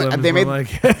steal them. They made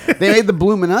they made the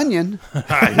Bloomin' Onion.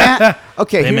 Matt,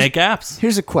 okay, They make apps.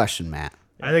 Here's a question, Matt.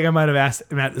 I think I might have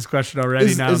asked Matt this question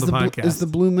already on the podcast. Is the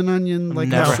Bloomin' Onion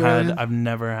like Australian? I've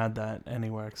never had that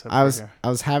anywhere except I was here. I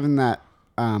was having that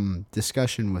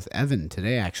discussion with Evan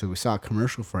today. Actually, we saw a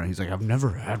commercial for it. He's like, I've never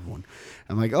had one.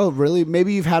 I'm like, oh, really?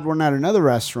 Maybe you've had one at another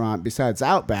restaurant besides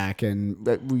Outback, and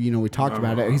we talked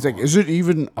about it. And he's like, is it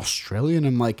even Australian?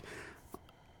 I'm like,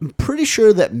 I'm pretty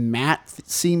sure that Matt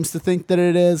seems to think that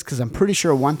it is because I'm pretty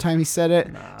sure one time he said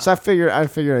it. Nah. So I figured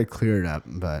I'd clear it up.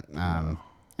 But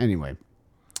anyway.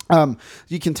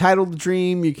 You can title the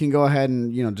dream. You can go ahead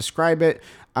and describe it.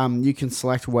 You can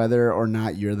select whether or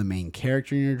not you're the main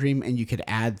character in your dream, and you could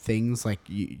add things like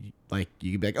you could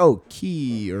be like, oh,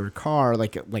 key or car,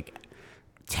 like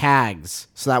tags,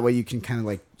 so that way you can kind of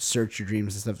like search your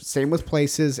dreams and stuff. Same with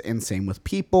places and same with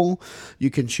people. You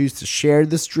can choose to share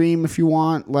this dream if you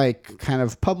want, like kind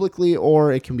of publicly,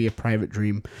 or it can be a private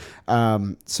dream.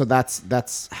 So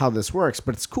that's how this works.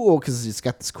 But it's cool because it's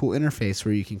got this cool interface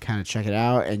where you can kind of check it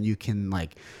out and you can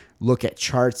like look at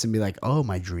charts and be like, oh,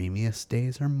 my dreamiest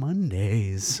days are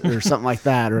Mondays or something like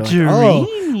that. Or like,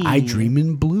 oh, I dream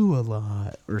in blue a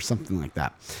lot or something like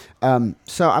that.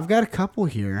 So I've got a couple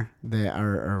here that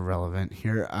are relevant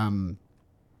here.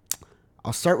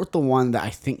 I'll start with the one that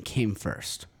I think came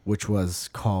first, which was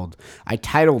called, I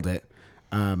titled it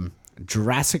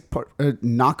Jurassic Park,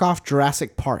 Knockoff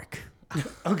Jurassic Park.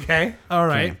 Okay. All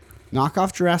right. Okay.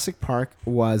 Knockoff Jurassic Park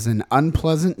was an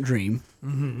unpleasant dream.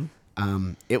 Mm-hmm.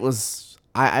 It was,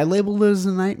 I labeled it as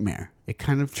a nightmare. It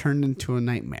kind of turned into a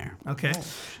nightmare. Okay.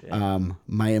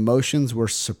 My emotions were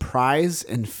surprise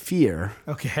and fear.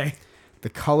 Okay. The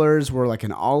colors were like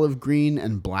an olive green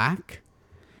and black.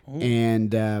 Oh.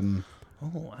 And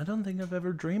I don't think I've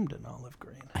ever dreamed an olive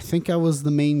green. I think I was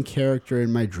the main character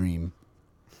in my dream.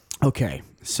 Okay,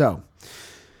 so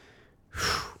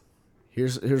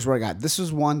here's what I got. This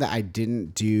was one that I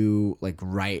didn't do like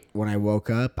right when I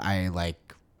woke up. I like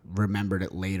remembered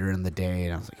it later in the day,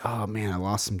 and I was like, oh man, I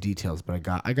lost some details, but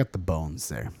I got the bones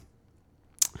there.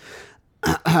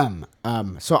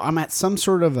 So I'm at some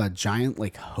sort of a giant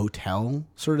like hotel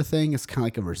sort of thing. It's kind of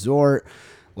like a resort.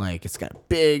 Like it's got a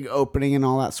big opening and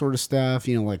all that sort of stuff,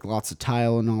 like lots of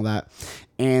tile and all that.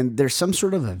 And there's some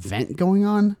sort of event going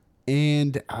on,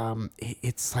 and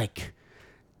it's like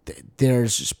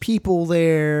there's just people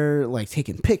there like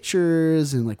taking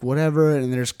pictures and like whatever,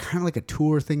 and there's kind of like a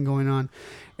tour thing going on.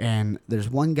 And there's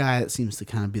one guy that seems to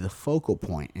kind of be the focal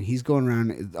point, and he's going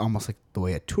around almost like the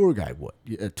way a tour guide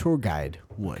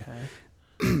would. Okay.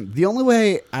 The only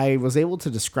way I was able to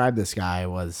describe this guy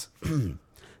was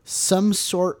some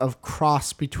sort of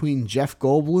cross between Jeff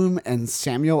Goldblum and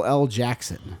Samuel L.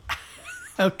 Jackson.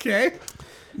 Okay.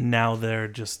 Now they're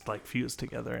just like fused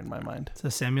together in my mind. So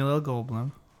Samuel L.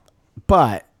 Goldblum.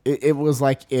 But it was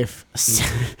like if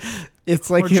it's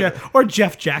like or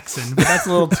Jeff Jackson, but that's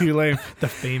a little too lame. The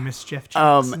famous Jeff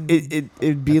Jackson.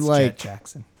 It'd be that's like Jet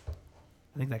Jackson.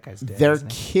 I think that guy's dead. Their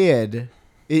kid,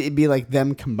 it'd be like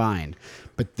them combined,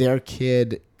 but their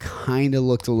kid kind of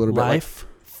looked a little bit like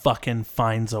fucking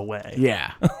finds a way.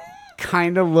 Yeah,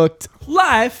 kind of looked.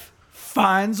 Life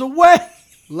finds a way.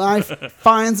 Life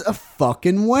finds a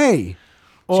fucking way.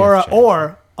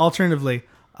 Or alternatively.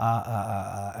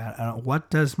 What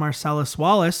does Marcellus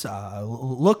Wallace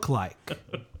look like?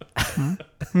 Well,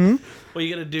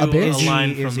 you got to do a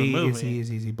line from the movie. Is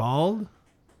he bald?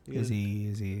 Is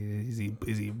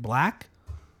he black?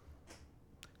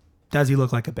 Does he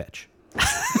look like a bitch?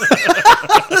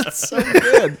 That's so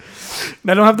good.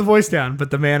 I don't have the voice down, but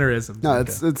the mannerisms. No,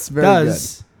 it's very good.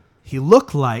 Does he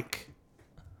look like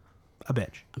a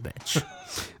bitch? A bitch.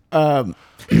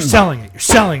 You're selling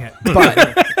it.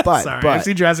 But Sorry, I've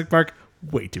seen Jurassic Park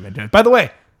way too many times. By the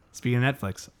way, Speaking of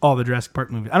Netflix, all the Jurassic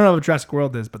Park movies. I don't know what Jurassic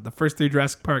World is, but the first 3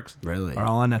 Jurassic Parks Really? are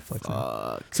all on Netflix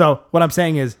now. So what I'm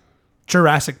saying is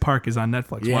Jurassic Park is on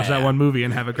Netflix. Watch that Yeah. one movie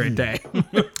and have a great day.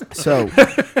 So,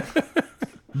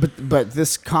 but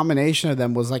this combination of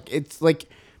them was like, it's like,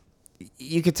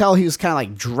 you could tell he was kind of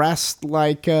like dressed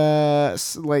like Dr.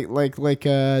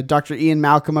 Ian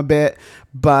Malcolm a bit,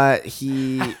 but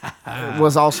he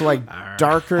was also like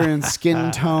darker in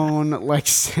skin tone, like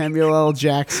Samuel L.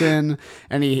 Jackson,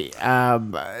 and he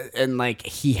and like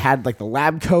he had like the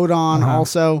lab coat on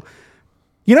also.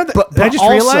 You know, But I just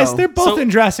also- realized they're both So-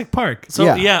 in Jurassic Park. So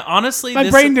Yeah. yeah, honestly, My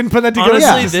this, brain didn't put that together.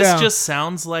 Honestly, Yeah. this Yeah. just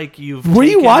sounds like you've. Were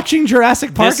you taken- watching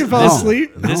Jurassic Park and fell this-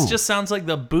 asleep? This No. just sounds like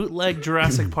the bootleg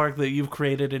Jurassic Park that you've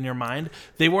created in your mind.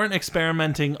 They weren't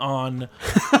experimenting on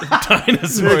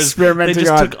dinosaurs. Experimenting they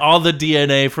just on- took all the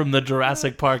DNA from the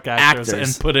Jurassic Park actors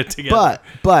and put it together.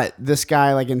 But this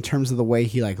guy, like in terms of the way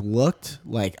he like looked,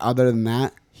 like other than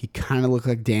that, he kind of looked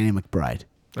like Danny McBride.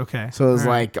 Okay. So it was All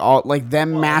right. like all like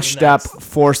them Well, I mean, mashed up, that's-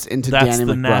 forced into that's Danny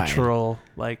the McBride. natural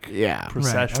Yeah.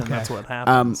 procession. Right, okay. That's what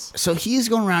happens. So he's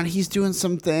going around, he's doing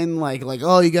something like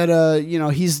oh, you gotta,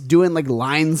 he's doing like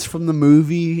lines from the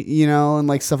movie, and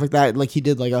like stuff like that. Like he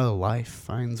did like, oh, life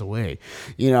finds a way,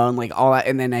 and like all that.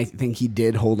 And then I think he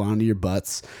did hold on to your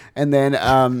butts. And then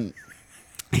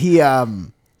he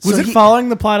Was it following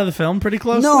the plot of the film pretty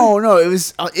closely? No, it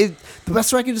was the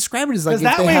best way I can describe it is like Because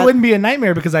if that they way had- it wouldn't be a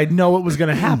nightmare because I'd know what was going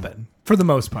to happen for the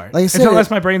most part. Like I said, unless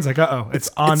my brain's like, it's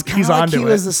on. It's kinda He's like onto he it.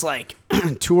 was this like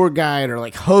tour guide or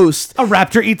like host. A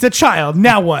raptor eats a child.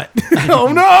 Now what?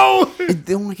 Oh no!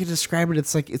 The only way I can describe it,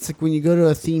 it's like when you go to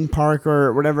a theme park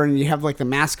or whatever, and you have like the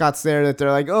mascots there that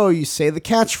they're like, oh, you say the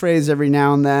catchphrase every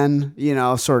now and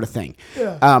then, sort of thing.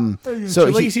 Yeah. So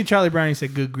like he, you see Charlie Brown, you say,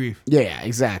 "Good grief." yeah,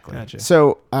 exactly. Gotcha.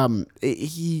 So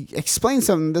he explained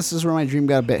something. This is where my dream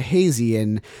got a bit hazy,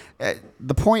 and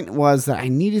the point was that I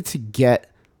needed to get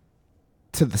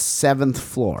to the 7th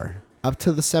floor, up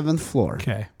to the 7th floor.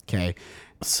 Okay. Okay.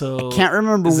 So Can't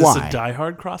remember is why. this a Die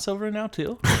Hard crossover now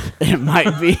too? It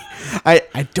might be.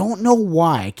 I don't know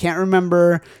why. I can't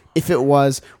remember if it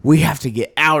was we have to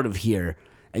get out of here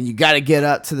and you got to get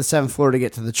up to the 7th floor to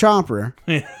get to the chopper,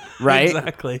 right?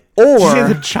 Exactly. Did you say Or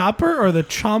the chopper or the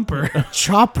chomper?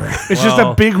 chopper. It's just a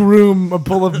Wow. big room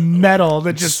full of metal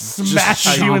that just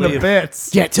smashes how you you into leave. bits.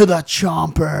 Get to the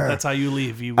chopper. That's how you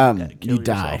leave. You you kill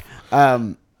die.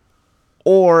 yourself.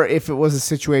 Or if it was a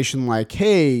situation like,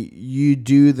 hey, you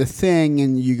do the thing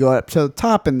and you go up to the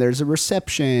top and there's a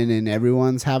reception and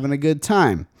everyone's having a good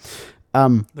time.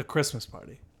 The Christmas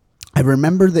party. I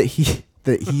remember that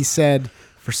he said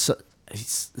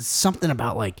something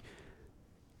about like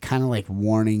kind of like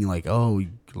warning, like, oh,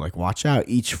 like watch out,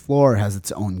 each floor has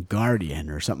its own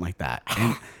guardian or something like that.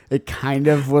 And it kind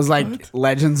of was like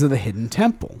Legends of the Hidden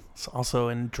Temple. It's also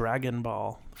in Dragon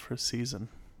Ball first season.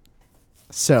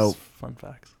 So Fun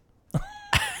facts.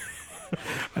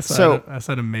 I So-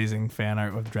 saw an amazing fan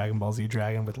art with Dragon Ball Z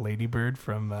Dragon with Ladybird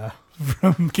from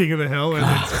King of the Hill, and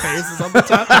its face is on the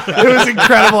top. It was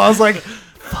incredible. I was like,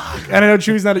 "Fuck!" And I know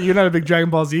Chewie's you're not a big Dragon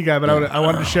Ball Z guy, but I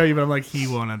wanted to show you, but I'm like, he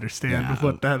won't understand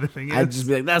what the other thing is. I'd just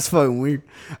be like, that's fucking weird.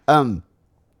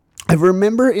 I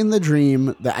remember in the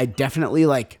dream that I definitely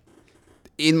like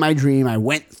in my dream I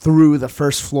went through the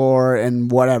first floor and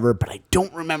whatever, but I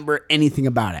don't remember anything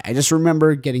about it. I just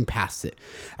remember getting past it.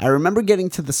 I remember getting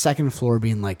to the 2nd floor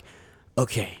being like,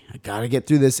 okay, I gotta get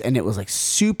through this, and it was like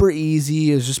super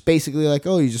easy. It was just basically like,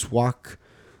 oh, you just walk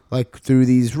like through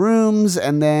these rooms,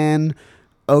 and then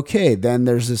okay, then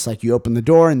there's this like you open the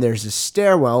door and there's this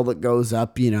stairwell that goes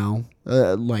up,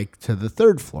 like to the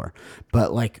 3rd floor.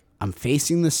 But like I'm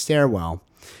facing the stairwell,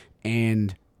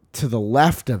 and to the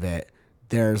left of it,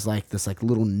 there's like this like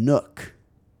little nook.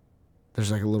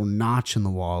 There's like a little notch in the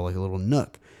wall, like a little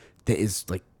nook that is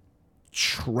like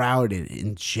shrouded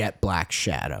in jet black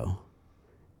shadow,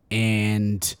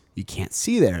 and you can't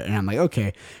see there. And I'm like,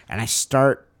 okay, and I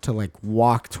start to like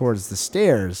walk towards the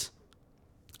stairs,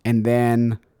 and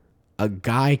then a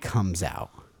guy comes out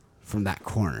from that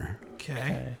corner.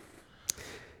 okay.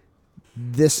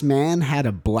 This man had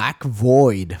a black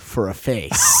void for a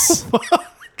face.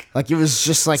 Like it was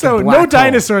just like So a black no hole.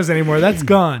 dinosaurs anymore. That's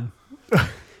gone.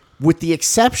 With the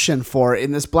exception for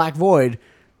in this black void,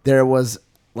 there was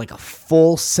like a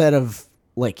full set of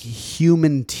like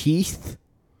human teeth.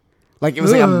 Like it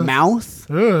was like a Ugh. mouth.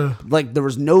 Ugh. Like there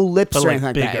was no lips But, or like, anything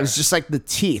like that. It bigger. was just like the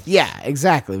teeth. Yeah,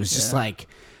 exactly. It was just like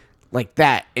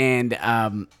that. And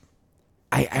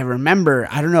I remember,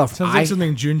 I don't know if Sounds I like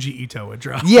something Junji Ito would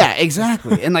draw. yeah,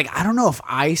 exactly. And like I don't know if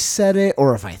I said it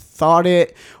or if I thought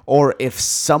it or if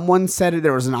someone said it.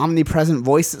 There was an omnipresent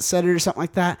voice that said it or something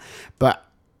like that. But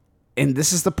And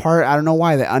this is the part, I don't know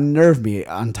why, that unnerved me.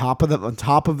 On top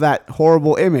of that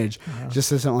horrible image, just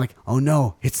says something like, "Oh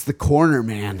no, it's the corner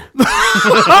man."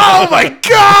 Oh my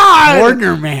God!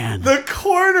 Corner man. The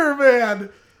corner man.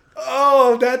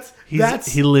 Oh, that's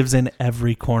He lives in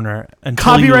every corner. Until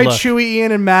copyright you look. Chewy,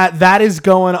 Ian, and Matt. That is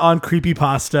going on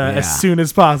Creepypasta Yeah. as soon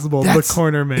as possible. That's- the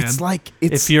corner man. It's like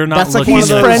If you're not that's like looking one He's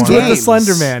of at those friends with the games.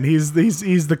 Slender Man.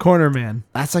 He's the corner man.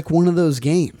 That's like one of those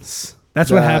games.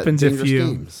 That's what The happens if dangerous you.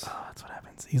 games. Oh, that's what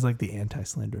happens. He's like the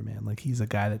anti-Slender Man. Like he's a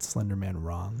guy that Slender Man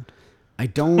wronged. I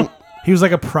don't. He was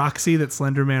like a proxy that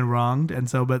Slender Man wronged, and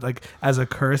so, but like as a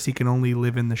curse, he can only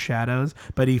live in the shadows.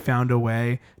 But he found a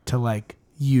way to like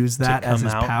use that as come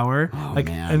his out? power. Like,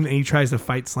 man. and he tries to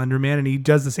fight Slender Man, and he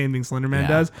does the same thing Slender Man Yeah.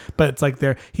 does. But it's like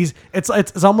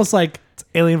it's almost like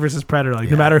Alien versus Predator.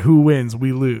 Like no matter who wins,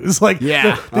 we lose. Like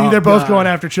Yeah. they're Oh, both God. going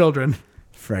after children.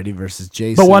 Freddy versus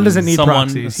Jason. But one doesn't need Someone-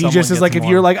 proxies. He someone just is gets like, if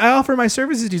more. you're like, I offer my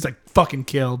services, he's like, fucking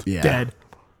killed, Yeah. dead.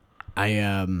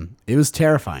 It was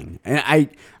terrifying. And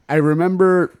I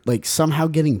remember like somehow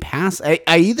getting past. I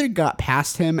either got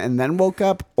past him and then woke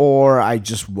up, or I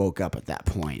just woke up at that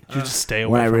point. You just stay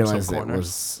away when I from realized some it corner.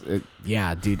 was,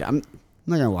 yeah, dude. I'm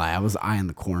not gonna lie. I was eyeing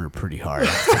the corner pretty hard.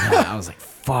 I was like,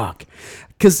 fuck,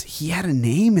 because he had a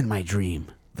name in my dream,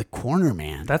 the Corner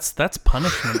Man. That's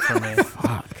punishment for me.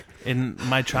 Fuck. In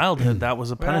my childhood, that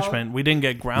was a punishment. We didn't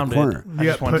get grounded. corner. I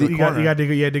just went to the you corner. had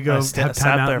to go I have sat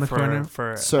time out there in the corner.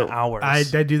 for So, hours. I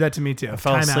do that to me too. I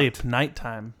fell Time asleep out.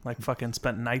 nighttime, like fucking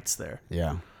spent nights there.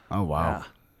 Yeah. Oh wow.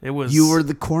 Yeah. It was You were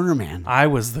the Corner Man. I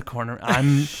was the corner.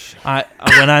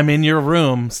 When I'm in your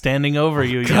room, standing over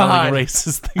you, yelling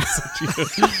racist things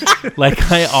at you,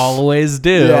 like I always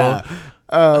do. Yeah.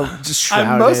 Just shrouded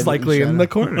I'm most in likely in shadow. the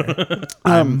corner.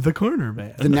 I'm the corner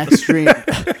man.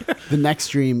 The next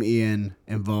dream, Ian,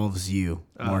 involves you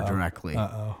more directly.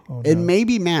 Oh, And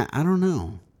maybe Matt, I don't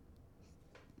know.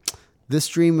 This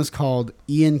dream was called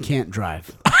Ian Can't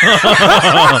Drive.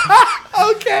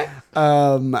 okay.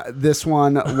 This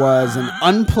one was an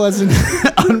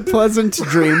unpleasant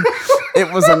dream.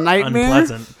 It was a nightmare.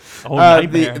 Unpleasant. Oh,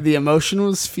 nightmare. The emotion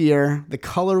was fear. The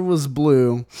color was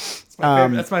blue.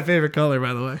 That's my favorite color,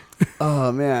 by the way.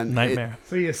 Oh man, Nightmare.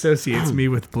 So he associates me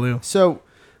with blue. So,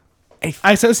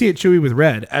 I associate Chewy with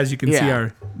red, as you can see Yeah.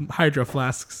 our hydro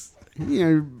flasks.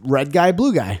 red guy,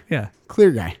 blue guy, Yeah.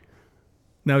 clear guy.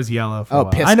 That was yellow. For Oh, a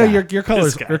while. piss I know guy. your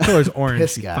color's guy. your color's orange.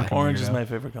 Piss you guy. fucking Orange is weirdo. my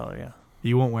favorite color. Yeah.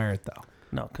 You won't wear it though.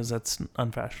 No, because that's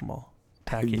unfashionable.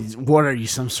 Tacky. What are you,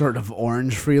 some sort of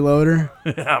orange freeloader?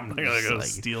 I'm not gonna go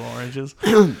steal oranges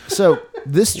So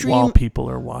this while dream, people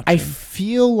are watching. I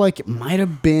feel like it might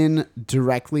have been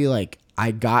directly like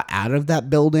I got out of that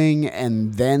building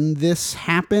and then this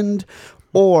happened,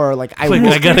 or like I quick,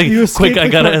 woke- I gotta you escaped the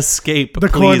gotta cor- escape. The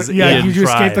corner. Please, Yeah. Ian, Did you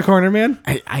escape drive. the corner man?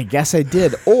 I guess I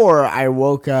did, or I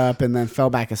woke up and then fell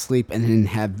back asleep and then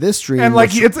had this dream. And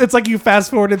like which- it's like you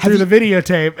fast forwarded through you- the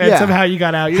videotape and Yeah. somehow you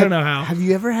got out. You don't know how. Have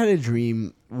you ever had a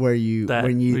dream where you That-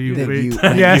 when you, you- that we- you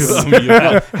Yes.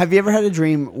 have you ever had a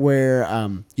dream where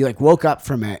you like woke up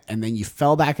from it and then you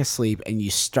fell back asleep and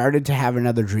you started to have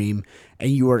another dream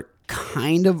and you were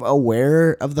kind of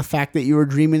aware of the fact that you were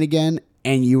dreaming again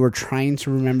and you were trying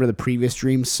to remember the previous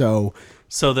dream, so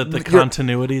So that the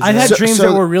continuities. I've had So- dreams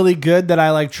so- that were really good that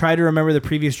I like try to remember the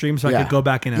previous dream so I Yeah. could go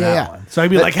back into Yeah, that yeah. one. So I'd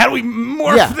be That- like, how do we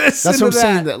morph yeah, this? that's into what I'm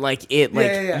saying. that? That like it like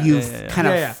Yeah, yeah, you've yeah. kind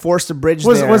of Yeah, yeah. forced a bridge.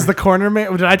 Was there. was the corner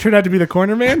man? Did I turn out to be the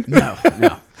corner man? no.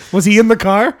 Was he in the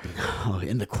car? Oh,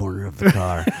 in the corner of the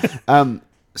car.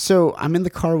 So I'm in the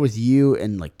car with you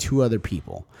and like two other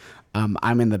people.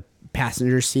 I'm in the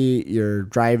passenger seat. You're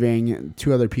driving.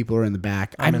 Two other people are in the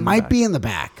back. I in the might back. be in the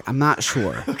back. I'm not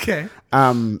sure. Okay.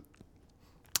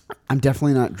 I'm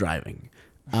definitely not driving.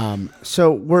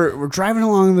 So we're driving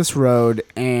along this road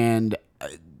and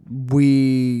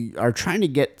we are trying to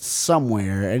get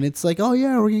somewhere and it's like, oh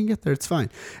yeah, we're gonna get there. It's fine.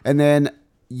 And then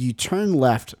you turn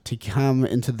left to come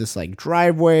into this like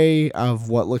driveway of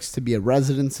what looks to be a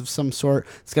residence of some sort.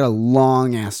 It's got a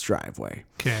long ass driveway.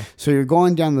 Okay. So you're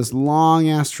going down this long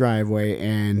ass driveway,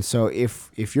 and so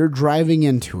if you're driving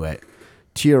into it,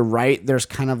 to your right there's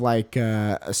kind of like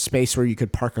a space where you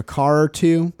could park a car or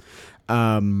two,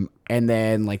 and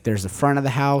then like there's the front of the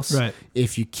house. Right.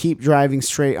 If you keep driving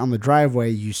straight on the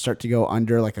driveway, you start to go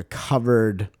under like a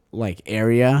covered like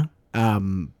area.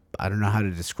 I don't know how to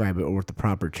describe it or what the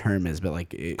proper term is, but like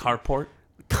carport.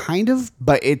 kind of,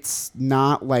 but it's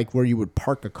not like where you would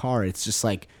park a car. It's just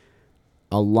like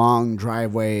a long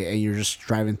driveway, and you're just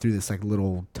driving through this like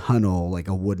little tunnel, like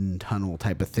a wooden tunnel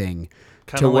type of thing.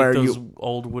 Kind of like those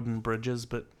old wooden bridges,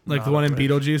 but Like the one in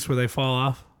Beetlejuice where they fall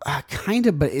off? Kind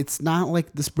of, but it's not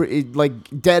like this. It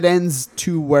like dead ends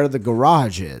to where the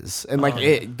garage is, and like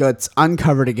it gets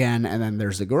uncovered again, and then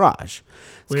there's a garage.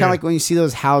 It's kind of like when you see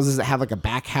those houses that have like a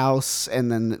back house,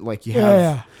 and then like you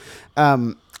have.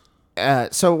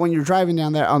 So when you're driving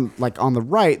down there on the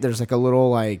right, there's like a little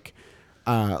like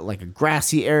a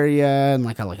grassy area and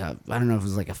like a I don't know if it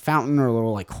was like a fountain or a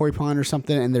little like koi pond or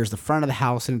something, and there's the front of the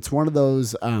house, and it's one of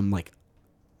those like.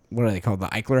 What are they called? The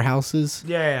Eichler houses?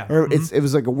 Yeah. Or it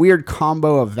was like a weird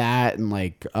combo of that and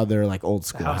like other like old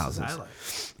school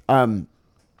houses.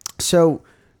 So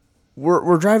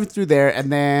we're driving through there, and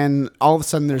then all of a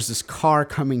sudden there's this car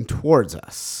coming towards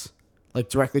us, like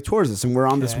directly towards us, and we're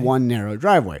on this one narrow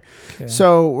driveway. Okay.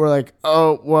 So we're like,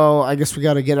 oh well, I guess we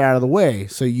got to get out of the way.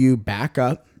 So you back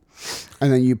up,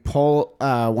 and then you pull.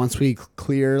 Once we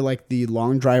clear like the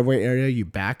long driveway area, you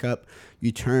back up.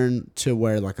 You turn to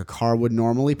where like a car would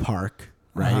normally park,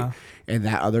 right? And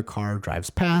that other car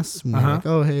drives past. And we're like,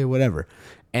 oh, hey, whatever.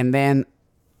 And then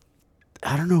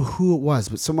I don't know who it was,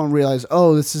 but someone realized,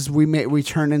 oh, this is we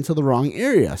turned into the wrong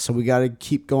area, so we got to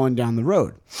keep going down the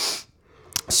road.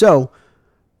 So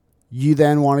you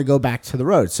then want to go back to the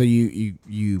road. So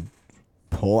you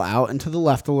pull out into the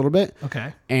left a little bit.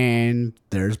 Okay. And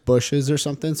there's bushes or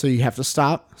something, so you have to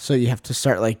stop. So you have to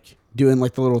start like doing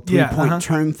like the little 3-point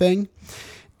turn thing.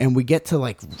 And we get to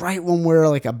like right when we're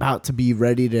like about to be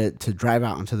ready to drive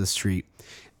out onto the street.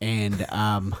 And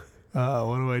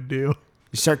what do I do?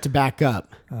 You start to back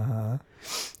up. And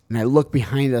I look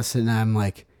behind us and I'm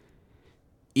like,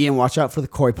 Ian, watch out for the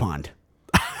koi pond.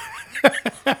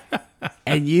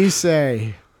 And you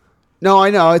say, no,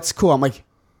 I know, it's cool. I'm like,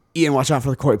 Ian, watch out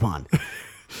for the koi pond.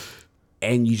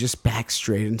 And you just back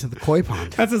straight into the koi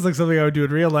pond. That sounds like something I would do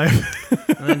in real life.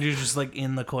 And then you're just like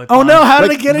in the koi pond. Oh no, how did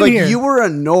I get in here? You were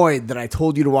annoyed that I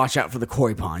told you to watch out for the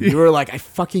koi pond. You were like, I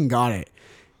fucking got it.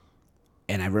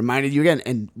 And I reminded you again,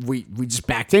 and we just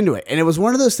backed into it. And it was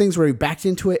one of those things where we backed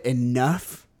into it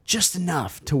just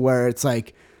enough to where it's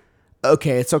like,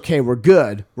 okay, it's okay, we're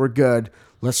good.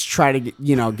 Let's try to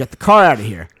get the car out of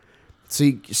here. So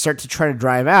you start to try to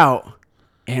drive out,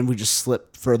 and we just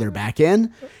slip further back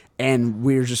in. And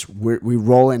we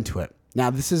roll into it. Now,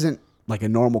 this isn't like a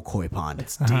normal koi pond.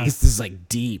 It's deep. This is like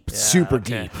deep, super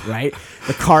deep, right?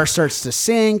 The car starts to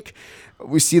sink.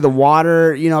 We see the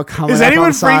water, coming Is up anyone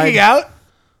on the side. freaking out?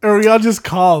 Or are we all just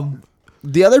calm?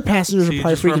 The other passengers are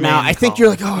probably freaking out. I think you're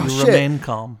like, oh, shit. Remain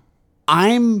calm.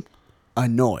 I'm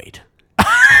annoyed.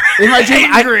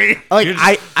 Angry.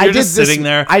 You're just sitting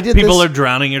there. People are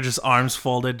drowning. You're just arms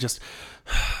folded, just...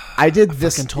 I did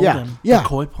this. I told him the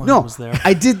koi pond was there.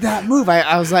 I did that move.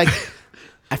 I was like,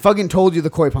 I fucking told you the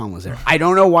koi pond was there. I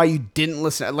don't know why you didn't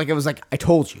listen. Like, it was like, I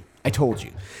told you.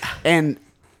 And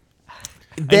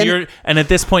then, and at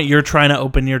this point, you're trying to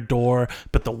open your door,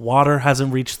 but the water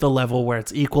hasn't reached the level where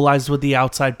it's equalized with the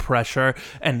outside pressure.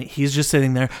 And he's just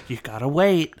sitting there. You gotta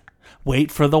wait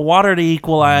for the water to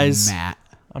equalize. Matt,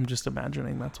 I'm just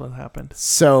imagining that's what happened.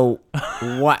 So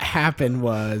what happened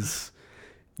was,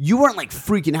 you weren't like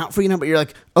freaking out, but you're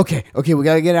like, okay, we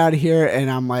got to get out of here. And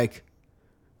I'm like,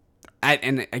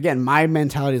 and again, my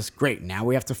mentality is great. Now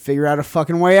we have to figure out a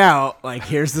fucking way out. Like,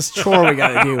 here's this chore we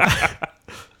got to do.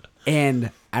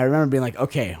 And I remember being like,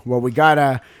 okay, well, we got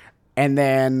to, and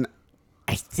then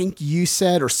I think you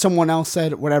said, or someone else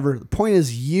said, whatever. The point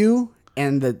is you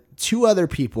and the two other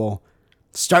people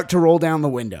start to roll down the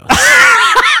windows.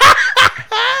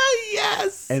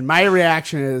 Yes. And my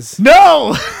reaction is,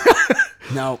 no.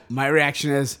 No, my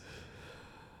reaction is,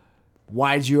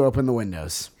 why'd you open the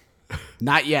windows?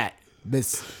 Not yet.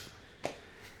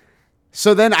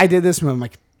 So then I did this move. I'm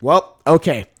like, well,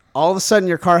 okay. All of a sudden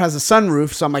your car has a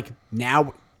sunroof. So I'm like,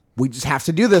 now we just have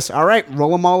to do this. All right,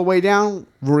 roll them all the way down.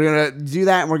 We're going to do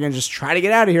that, and we're going to just try to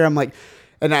get out of here. I'm like,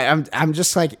 and I'm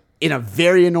just like in a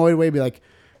very annoyed way, be like,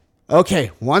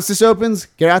 okay, once this opens,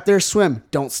 get out there, swim.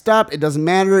 Don't stop. It doesn't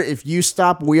matter. If you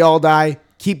stop, we all die.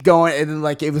 Keep going. And then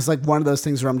like it was like one of those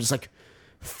things where I'm just like,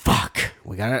 fuck,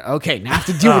 we gotta, okay, now I have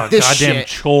to deal with this goddamn shit.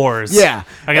 Chores. Yeah.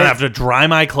 I gotta have to dry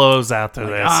my clothes after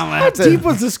this. How deep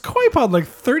was this koi pond? Like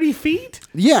 30 feet?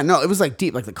 Yeah, no, it was like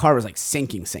deep. Like the car was like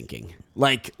sinking.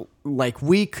 Like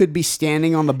we could be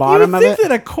standing on the bottom of it. You would think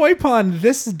that a koi pond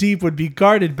this deep would be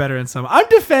guarded better in some. I'm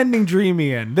defending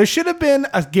Dreamy Ian. There should have been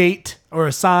a gate or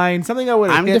a sign, something I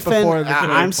would have hit before the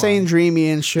I'm saying Dreamy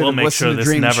Ian should have listened to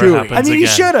Dream never Chewy. happens I mean, he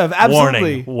should have,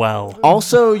 absolutely. Warning, well.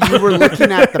 Also, you were looking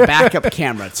at the backup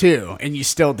camera too, and you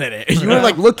still did it. You were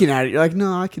like looking at it. You're like,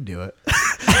 no, I could do it.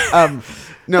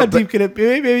 No, How but- deep can it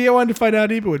be? Maybe I wanted to find out how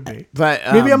deep it would be. But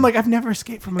Maybe I'm like, I've never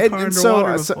escaped from a car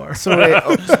underwater before. So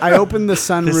I opened the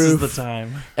sunroof. This is the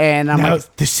time. And I'm Now,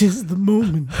 like, this is the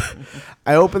moment.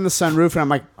 I opened the sunroof and I'm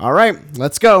like, all right,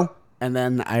 let's go. And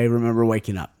then I remember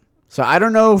waking up. So I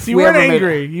don't know if You we weren't ever made-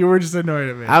 angry. You were just annoyed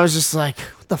at me. I was just like,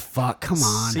 what the fuck? Come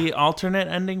on. See, alternate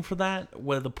ending for that,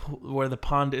 where the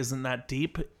pond isn't that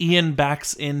deep. Ian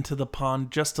backs into the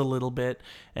pond just a little bit,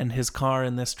 and his car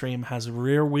in this dream has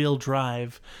rear wheel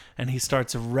drive, and he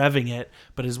starts revving it,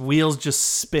 but his wheels just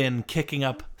spin, kicking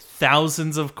up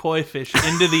thousands of koi fish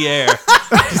into the air,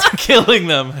 just killing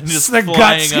them, and just the flying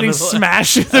guts getting under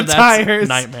smashed in the and that's tires.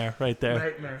 Nightmare right there.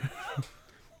 Nightmare.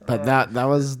 But that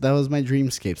was my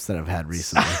dreamscapes that I've had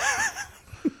recently.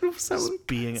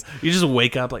 You just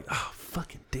wake up like, oh,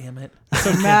 fucking damn it.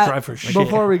 So Drive Matt, for shit.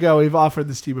 before we go, we've offered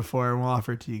this to you before, and we'll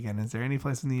offer it to you again. Is there any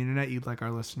place on the internet you'd like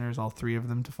our listeners, all three of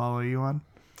them, to follow you on?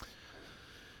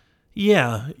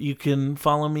 Yeah, you can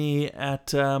follow me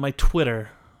at my Twitter.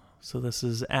 So this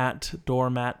is at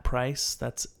Doormat Price.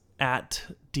 That's at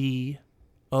DOORMAT.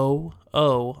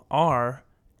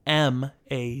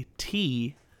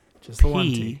 Just the one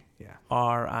T. Yeah.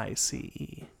 RICE.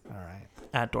 All right.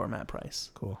 At Doormat Price.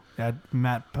 Cool. Yeah,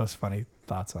 Matt posts funny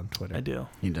thoughts on Twitter. I do.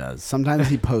 He does. Sometimes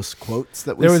he posts quotes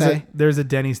that we There was say. there's a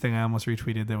Denny's thing I almost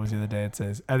retweeted that was the other day. It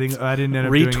says, I think I didn't end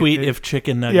up doing Retweet it. if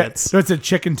chicken Yeah, nuggets. so it's a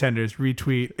chicken tenders.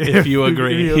 Retweet If you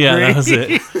agree. you Yeah, agree. that was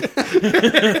it.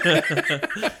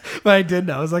 But I didn't.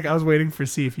 I was waiting for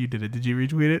see if you did it. Did you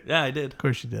retweet it? Yeah, I did. Of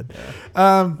course you did.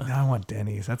 Now I want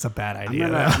Denny's. That's a bad idea.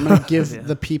 I'm gonna give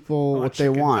the people what they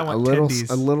chicken. want. I A want little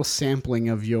tendies. sampling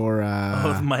of your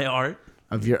Of my art.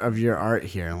 of your art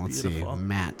here. Let's Beautiful. see,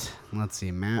 Matt. Let's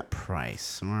see, Matt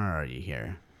Price. Where are you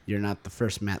here? You're not the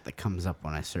first Matt that comes up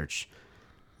when I search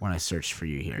for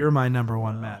you here. You're my number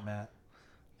one, Matt.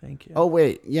 Thank you. Oh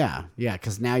wait, yeah,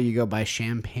 because now you go by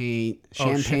Champagne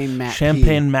Matt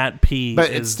Champagne P. Matt P. But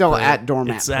it's is still at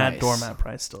Doormat It's at Price. Doormat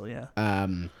Price still, yeah.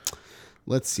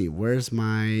 Let's see, where's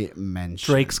my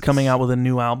mention? Drake's coming out with a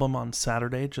new album on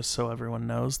Saturday, just so everyone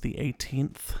knows, the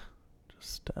 18th.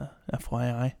 Just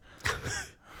FYI.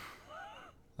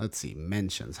 Let's see,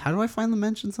 mentions. How do I find the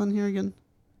mentions on here again?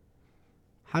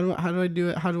 How do I do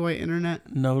it? How do I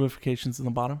internet? Notifications in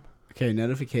the bottom. Okay,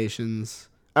 notifications.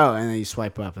 Oh, and then you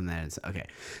swipe up, and then it's okay.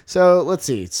 So let's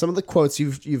see some of the quotes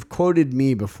you've quoted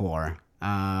me before,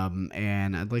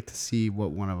 and I'd like to see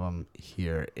what one of them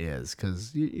here is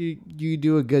because you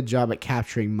do a good job at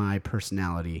capturing my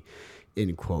personality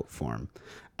in quote form.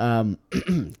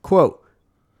 Quote: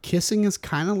 "Kissing is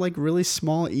kind of like really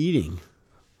small eating."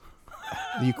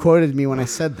 You quoted me when I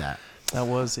said that. That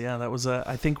was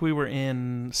I think we were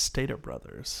in Stater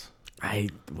Brothers.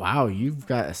 Wow, you've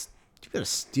got a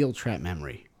steel trap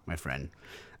memory, my friend.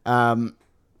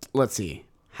 Let's see.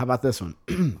 How about this one?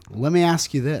 Let me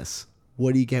ask you this.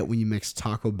 What do you get when you mix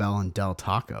Taco Bell and Del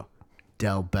Taco?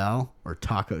 Del Bell or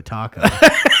Taco Taco?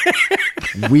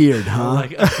 Weird, huh?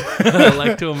 I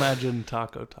like to imagine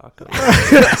Taco.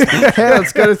 Hey,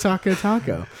 let's go to Taco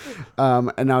Taco.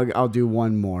 And I'll do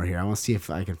one more here. I want to see if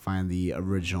I can find the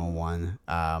original one,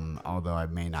 although I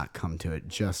may not come to it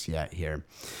just yet here.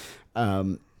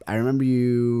 I remember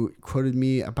you quoted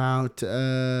me about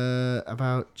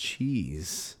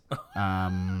cheese.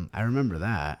 I remember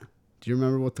that. Do you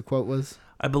remember what the quote was?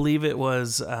 I believe it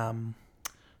was, I'm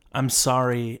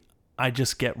sorry, I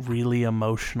just get really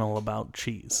emotional about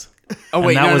cheese. Oh And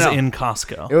wait, that was no. in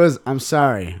Costco. It was. I'm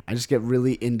sorry. I just get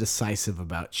really indecisive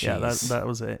about cheese. Yeah, that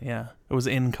was it. Yeah, it was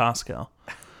in Costco.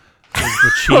 It was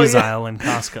the cheese aisle in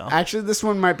Costco. Actually, this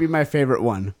one might be my favorite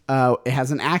one. It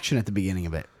has an action at the beginning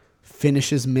of it.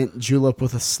 Finishes mint julep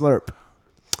with a slurp.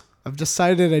 I've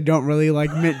decided I don't really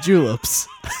like mint juleps.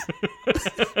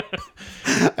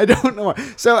 I don't know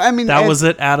why. So I mean, That was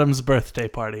at Adam's birthday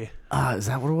party. Is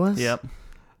that what it was? Yep.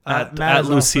 Matt At is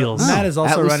Lucille's. Matt is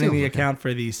also At running Lucille, the okay. account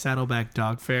for the Saddleback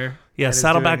Dog Fair. Yeah, Matt is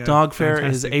Saddleback doing a Dog Fair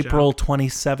is fantastic April job.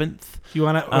 27th. You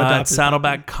want to At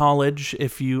Saddleback College,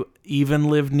 if you even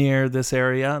live near this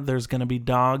area, there's going to be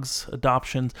dogs,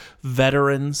 adoptions,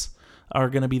 veterans are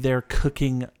going to be there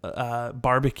cooking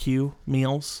barbecue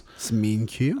meals. It's Mean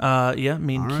Q. Yeah,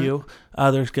 Mean All Q.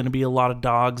 There's going to be a lot of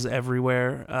dogs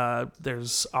everywhere.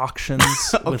 There's auctions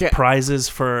Okay. with prizes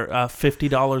for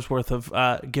 $50 worth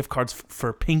of gift cards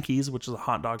for Pinky's, which is a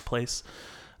hot dog place.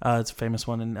 It's a famous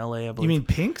one in LA, I believe. You mean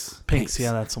Pinks? Pinks?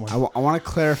 Yeah, that's the one. I want to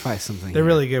clarify something. They're here.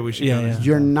 really good. We should Yeah, go. yeah.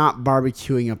 You're not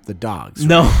barbecuing up the dogs.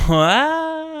 No,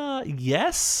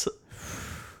 yes,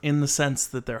 in the sense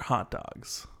that they're hot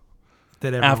dogs. that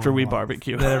everyone After we wants,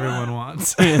 barbecue. that everyone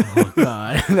wants. Oh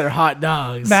God, they're hot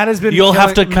dogs. Matt has been. You'll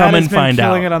have to come Matt has and been find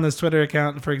killing out. it on this Twitter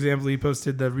account. For example, he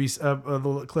posted the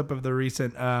the clip of the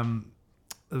recent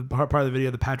part of the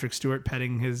video, the Patrick Stewart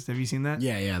petting his. Have you seen that?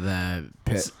 Yeah, the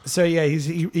pit. So yeah,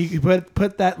 he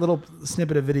put that little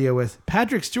snippet of video with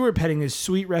Patrick Stewart petting his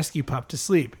sweet rescue pup to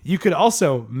sleep. You could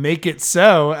also make it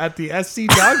so at the SC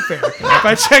Dog Fair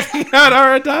by checking out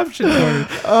our adoption corner.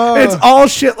 It's all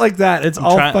shit like that. It's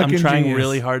all fucking I'm trying genius.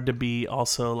 really hard to be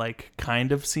also like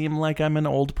kind of seem like I'm an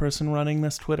old person running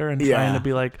this Twitter and Yeah. trying to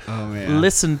be like,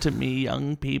 listen to me,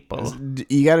 young people.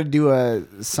 You got to do a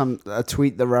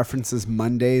tweet that references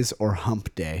Mondays or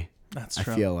Hump Day. That's I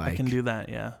true. feel like I can do that.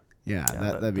 Yeah. Yeah,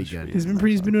 that'd be good. He's been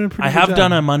doing a pretty. I good have job.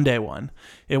 done a Monday one.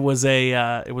 It was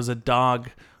a dog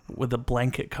with a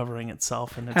blanket covering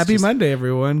itself, and it's Happy just, Monday,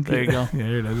 everyone. There you go. Yeah,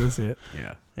 here it is. That's it.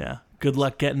 Yeah. Good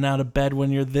luck getting out of bed when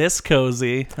you're this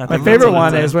cozy. I My think favorite that's what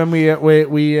one it's is when we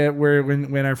were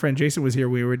when our friend Jason was here.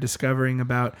 We were discovering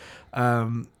about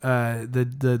the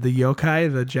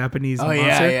yokai, the Japanese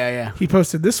monster. yeah. He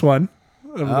posted this one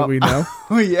that we know.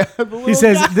 Oh yeah. He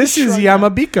says, "This is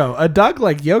Yamabiko, a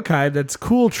dog-like yokai that's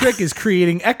cool trick is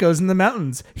creating echoes in the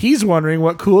mountains. He's wondering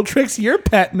what cool tricks your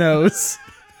pet knows."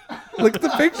 Look at the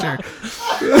picture.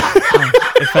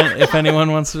 if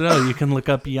anyone wants to know, you can look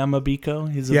up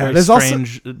Yamabiko. He's a very there's also-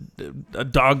 strange a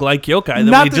dog-like yokai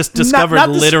that we just discovered not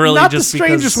the just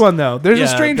strangest because. one though. There's a Yeah,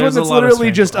 strange there's one a that's lot of literally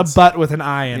strange just ones. a butt with an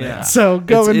eye in Yeah. it. So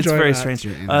go it's enjoy very that. strange.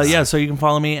 Yeah. So you can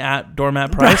follow me at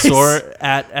Doormat Price Nice. or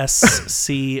at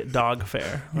SC Dog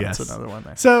Fair. That's Yes. another one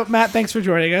there. So Matt, thanks for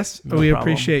joining us. No we problem.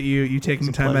 appreciate you taking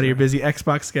It's a time out of your pleasure. busy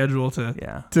Xbox schedule to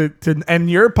Yeah. and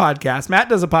your podcast. Matt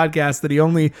does a podcast that he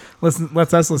only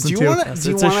lets us listen Do to. you want Yes,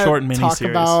 to? it's a short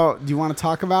mini-series. Do you want to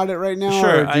talk about it right now?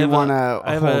 Sure. Or do you want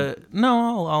to?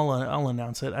 I'll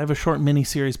announce it. I have a short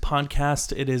mini-series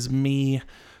podcast. It is me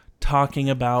talking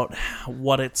about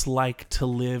what it's like to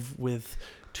live with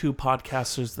two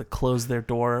podcasters that close their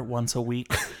door once a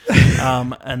week.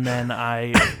 And then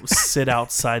I sit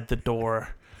outside the door,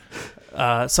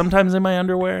 sometimes in my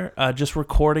underwear, just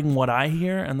recording what I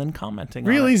hear and then commenting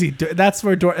Real on it. easy. That's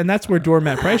where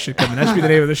Matt Price should come in. That should be the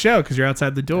name of the show because you're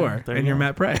outside the door There you and you're go.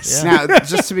 Matt Price. Yeah. Now,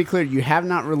 just to be clear, you have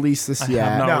not released this have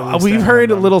yet. not. No, released we've that heard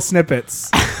album. little snippets,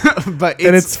 but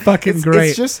and it's fucking great.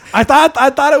 It's just I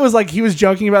thought it was like he was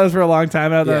joking about this for a long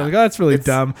time, and I thought, Yeah. like, oh, that's really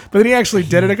dumb. But then he actually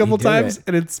did it a couple did times, it.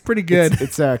 and it's pretty good.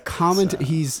 it's a comment.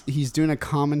 He's doing a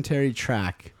commentary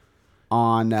track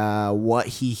on what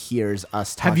he hears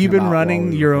us talking Have you been about while running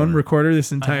we your own record. recorder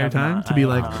this entire have time not. to be I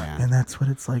like, have not. and that's what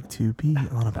it's like to be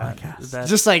on a podcast. That's-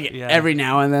 Just like yeah. every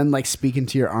now and then, like speaking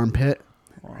to your armpit.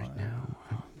 Right now,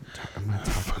 I'm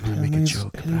gonna make a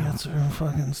joke. Idiots are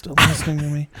fucking still listening to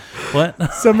me.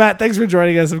 What? So Matt, thanks for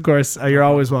joining us. Of course, you're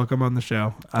always welcome on the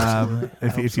show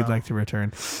if you'd so. like to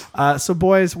return. So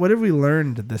boys, what have we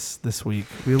learned this week?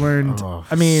 We learned, Oh,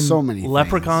 I mean, so many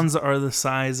Leprechauns are the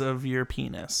size of your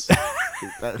penis.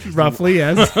 things. roughly,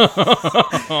 yes.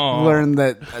 Learn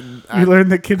that We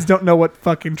learned that kids don't know what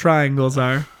fucking triangles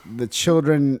are. the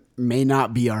children may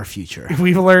not be our future.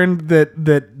 We've learned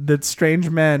that strange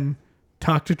men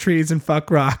talk to trees and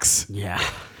fuck rocks. Yeah.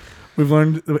 We've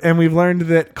learned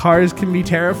that cars can be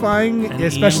terrifying, And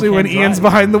especially Ian when can't Ian's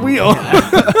drive. behind the wheel.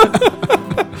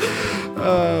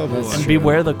 And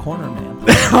beware the corner man.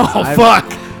 Oh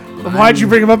fuck! Why'd you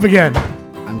bring him up again?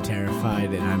 I'm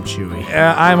terrified and I'm chewy.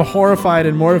 I'm horrified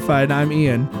and mortified. I'm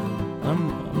Ian.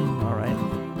 I'm all right.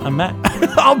 I'm Matt.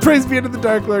 All praise be unto the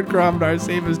Dark Lord Cromdar,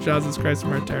 save us, Jesus Christ,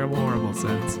 from our terrible, horrible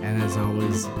sins. And as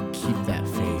always, keep that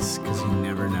face, because you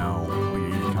never know when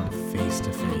you're going to come face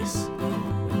to face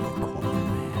with the corner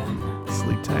man.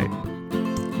 Sleep tight.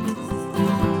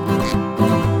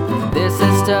 This is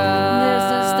stuff. This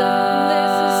is stuff.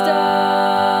 This is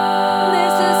stuff.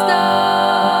 This is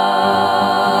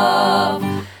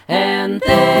stuff. And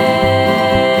things.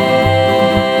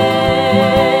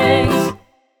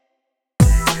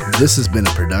 This has been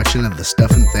a production of the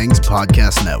Stuff and Things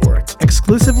Podcast Network.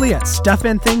 Exclusively at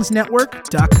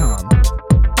StuffAndThingsNetwork.com.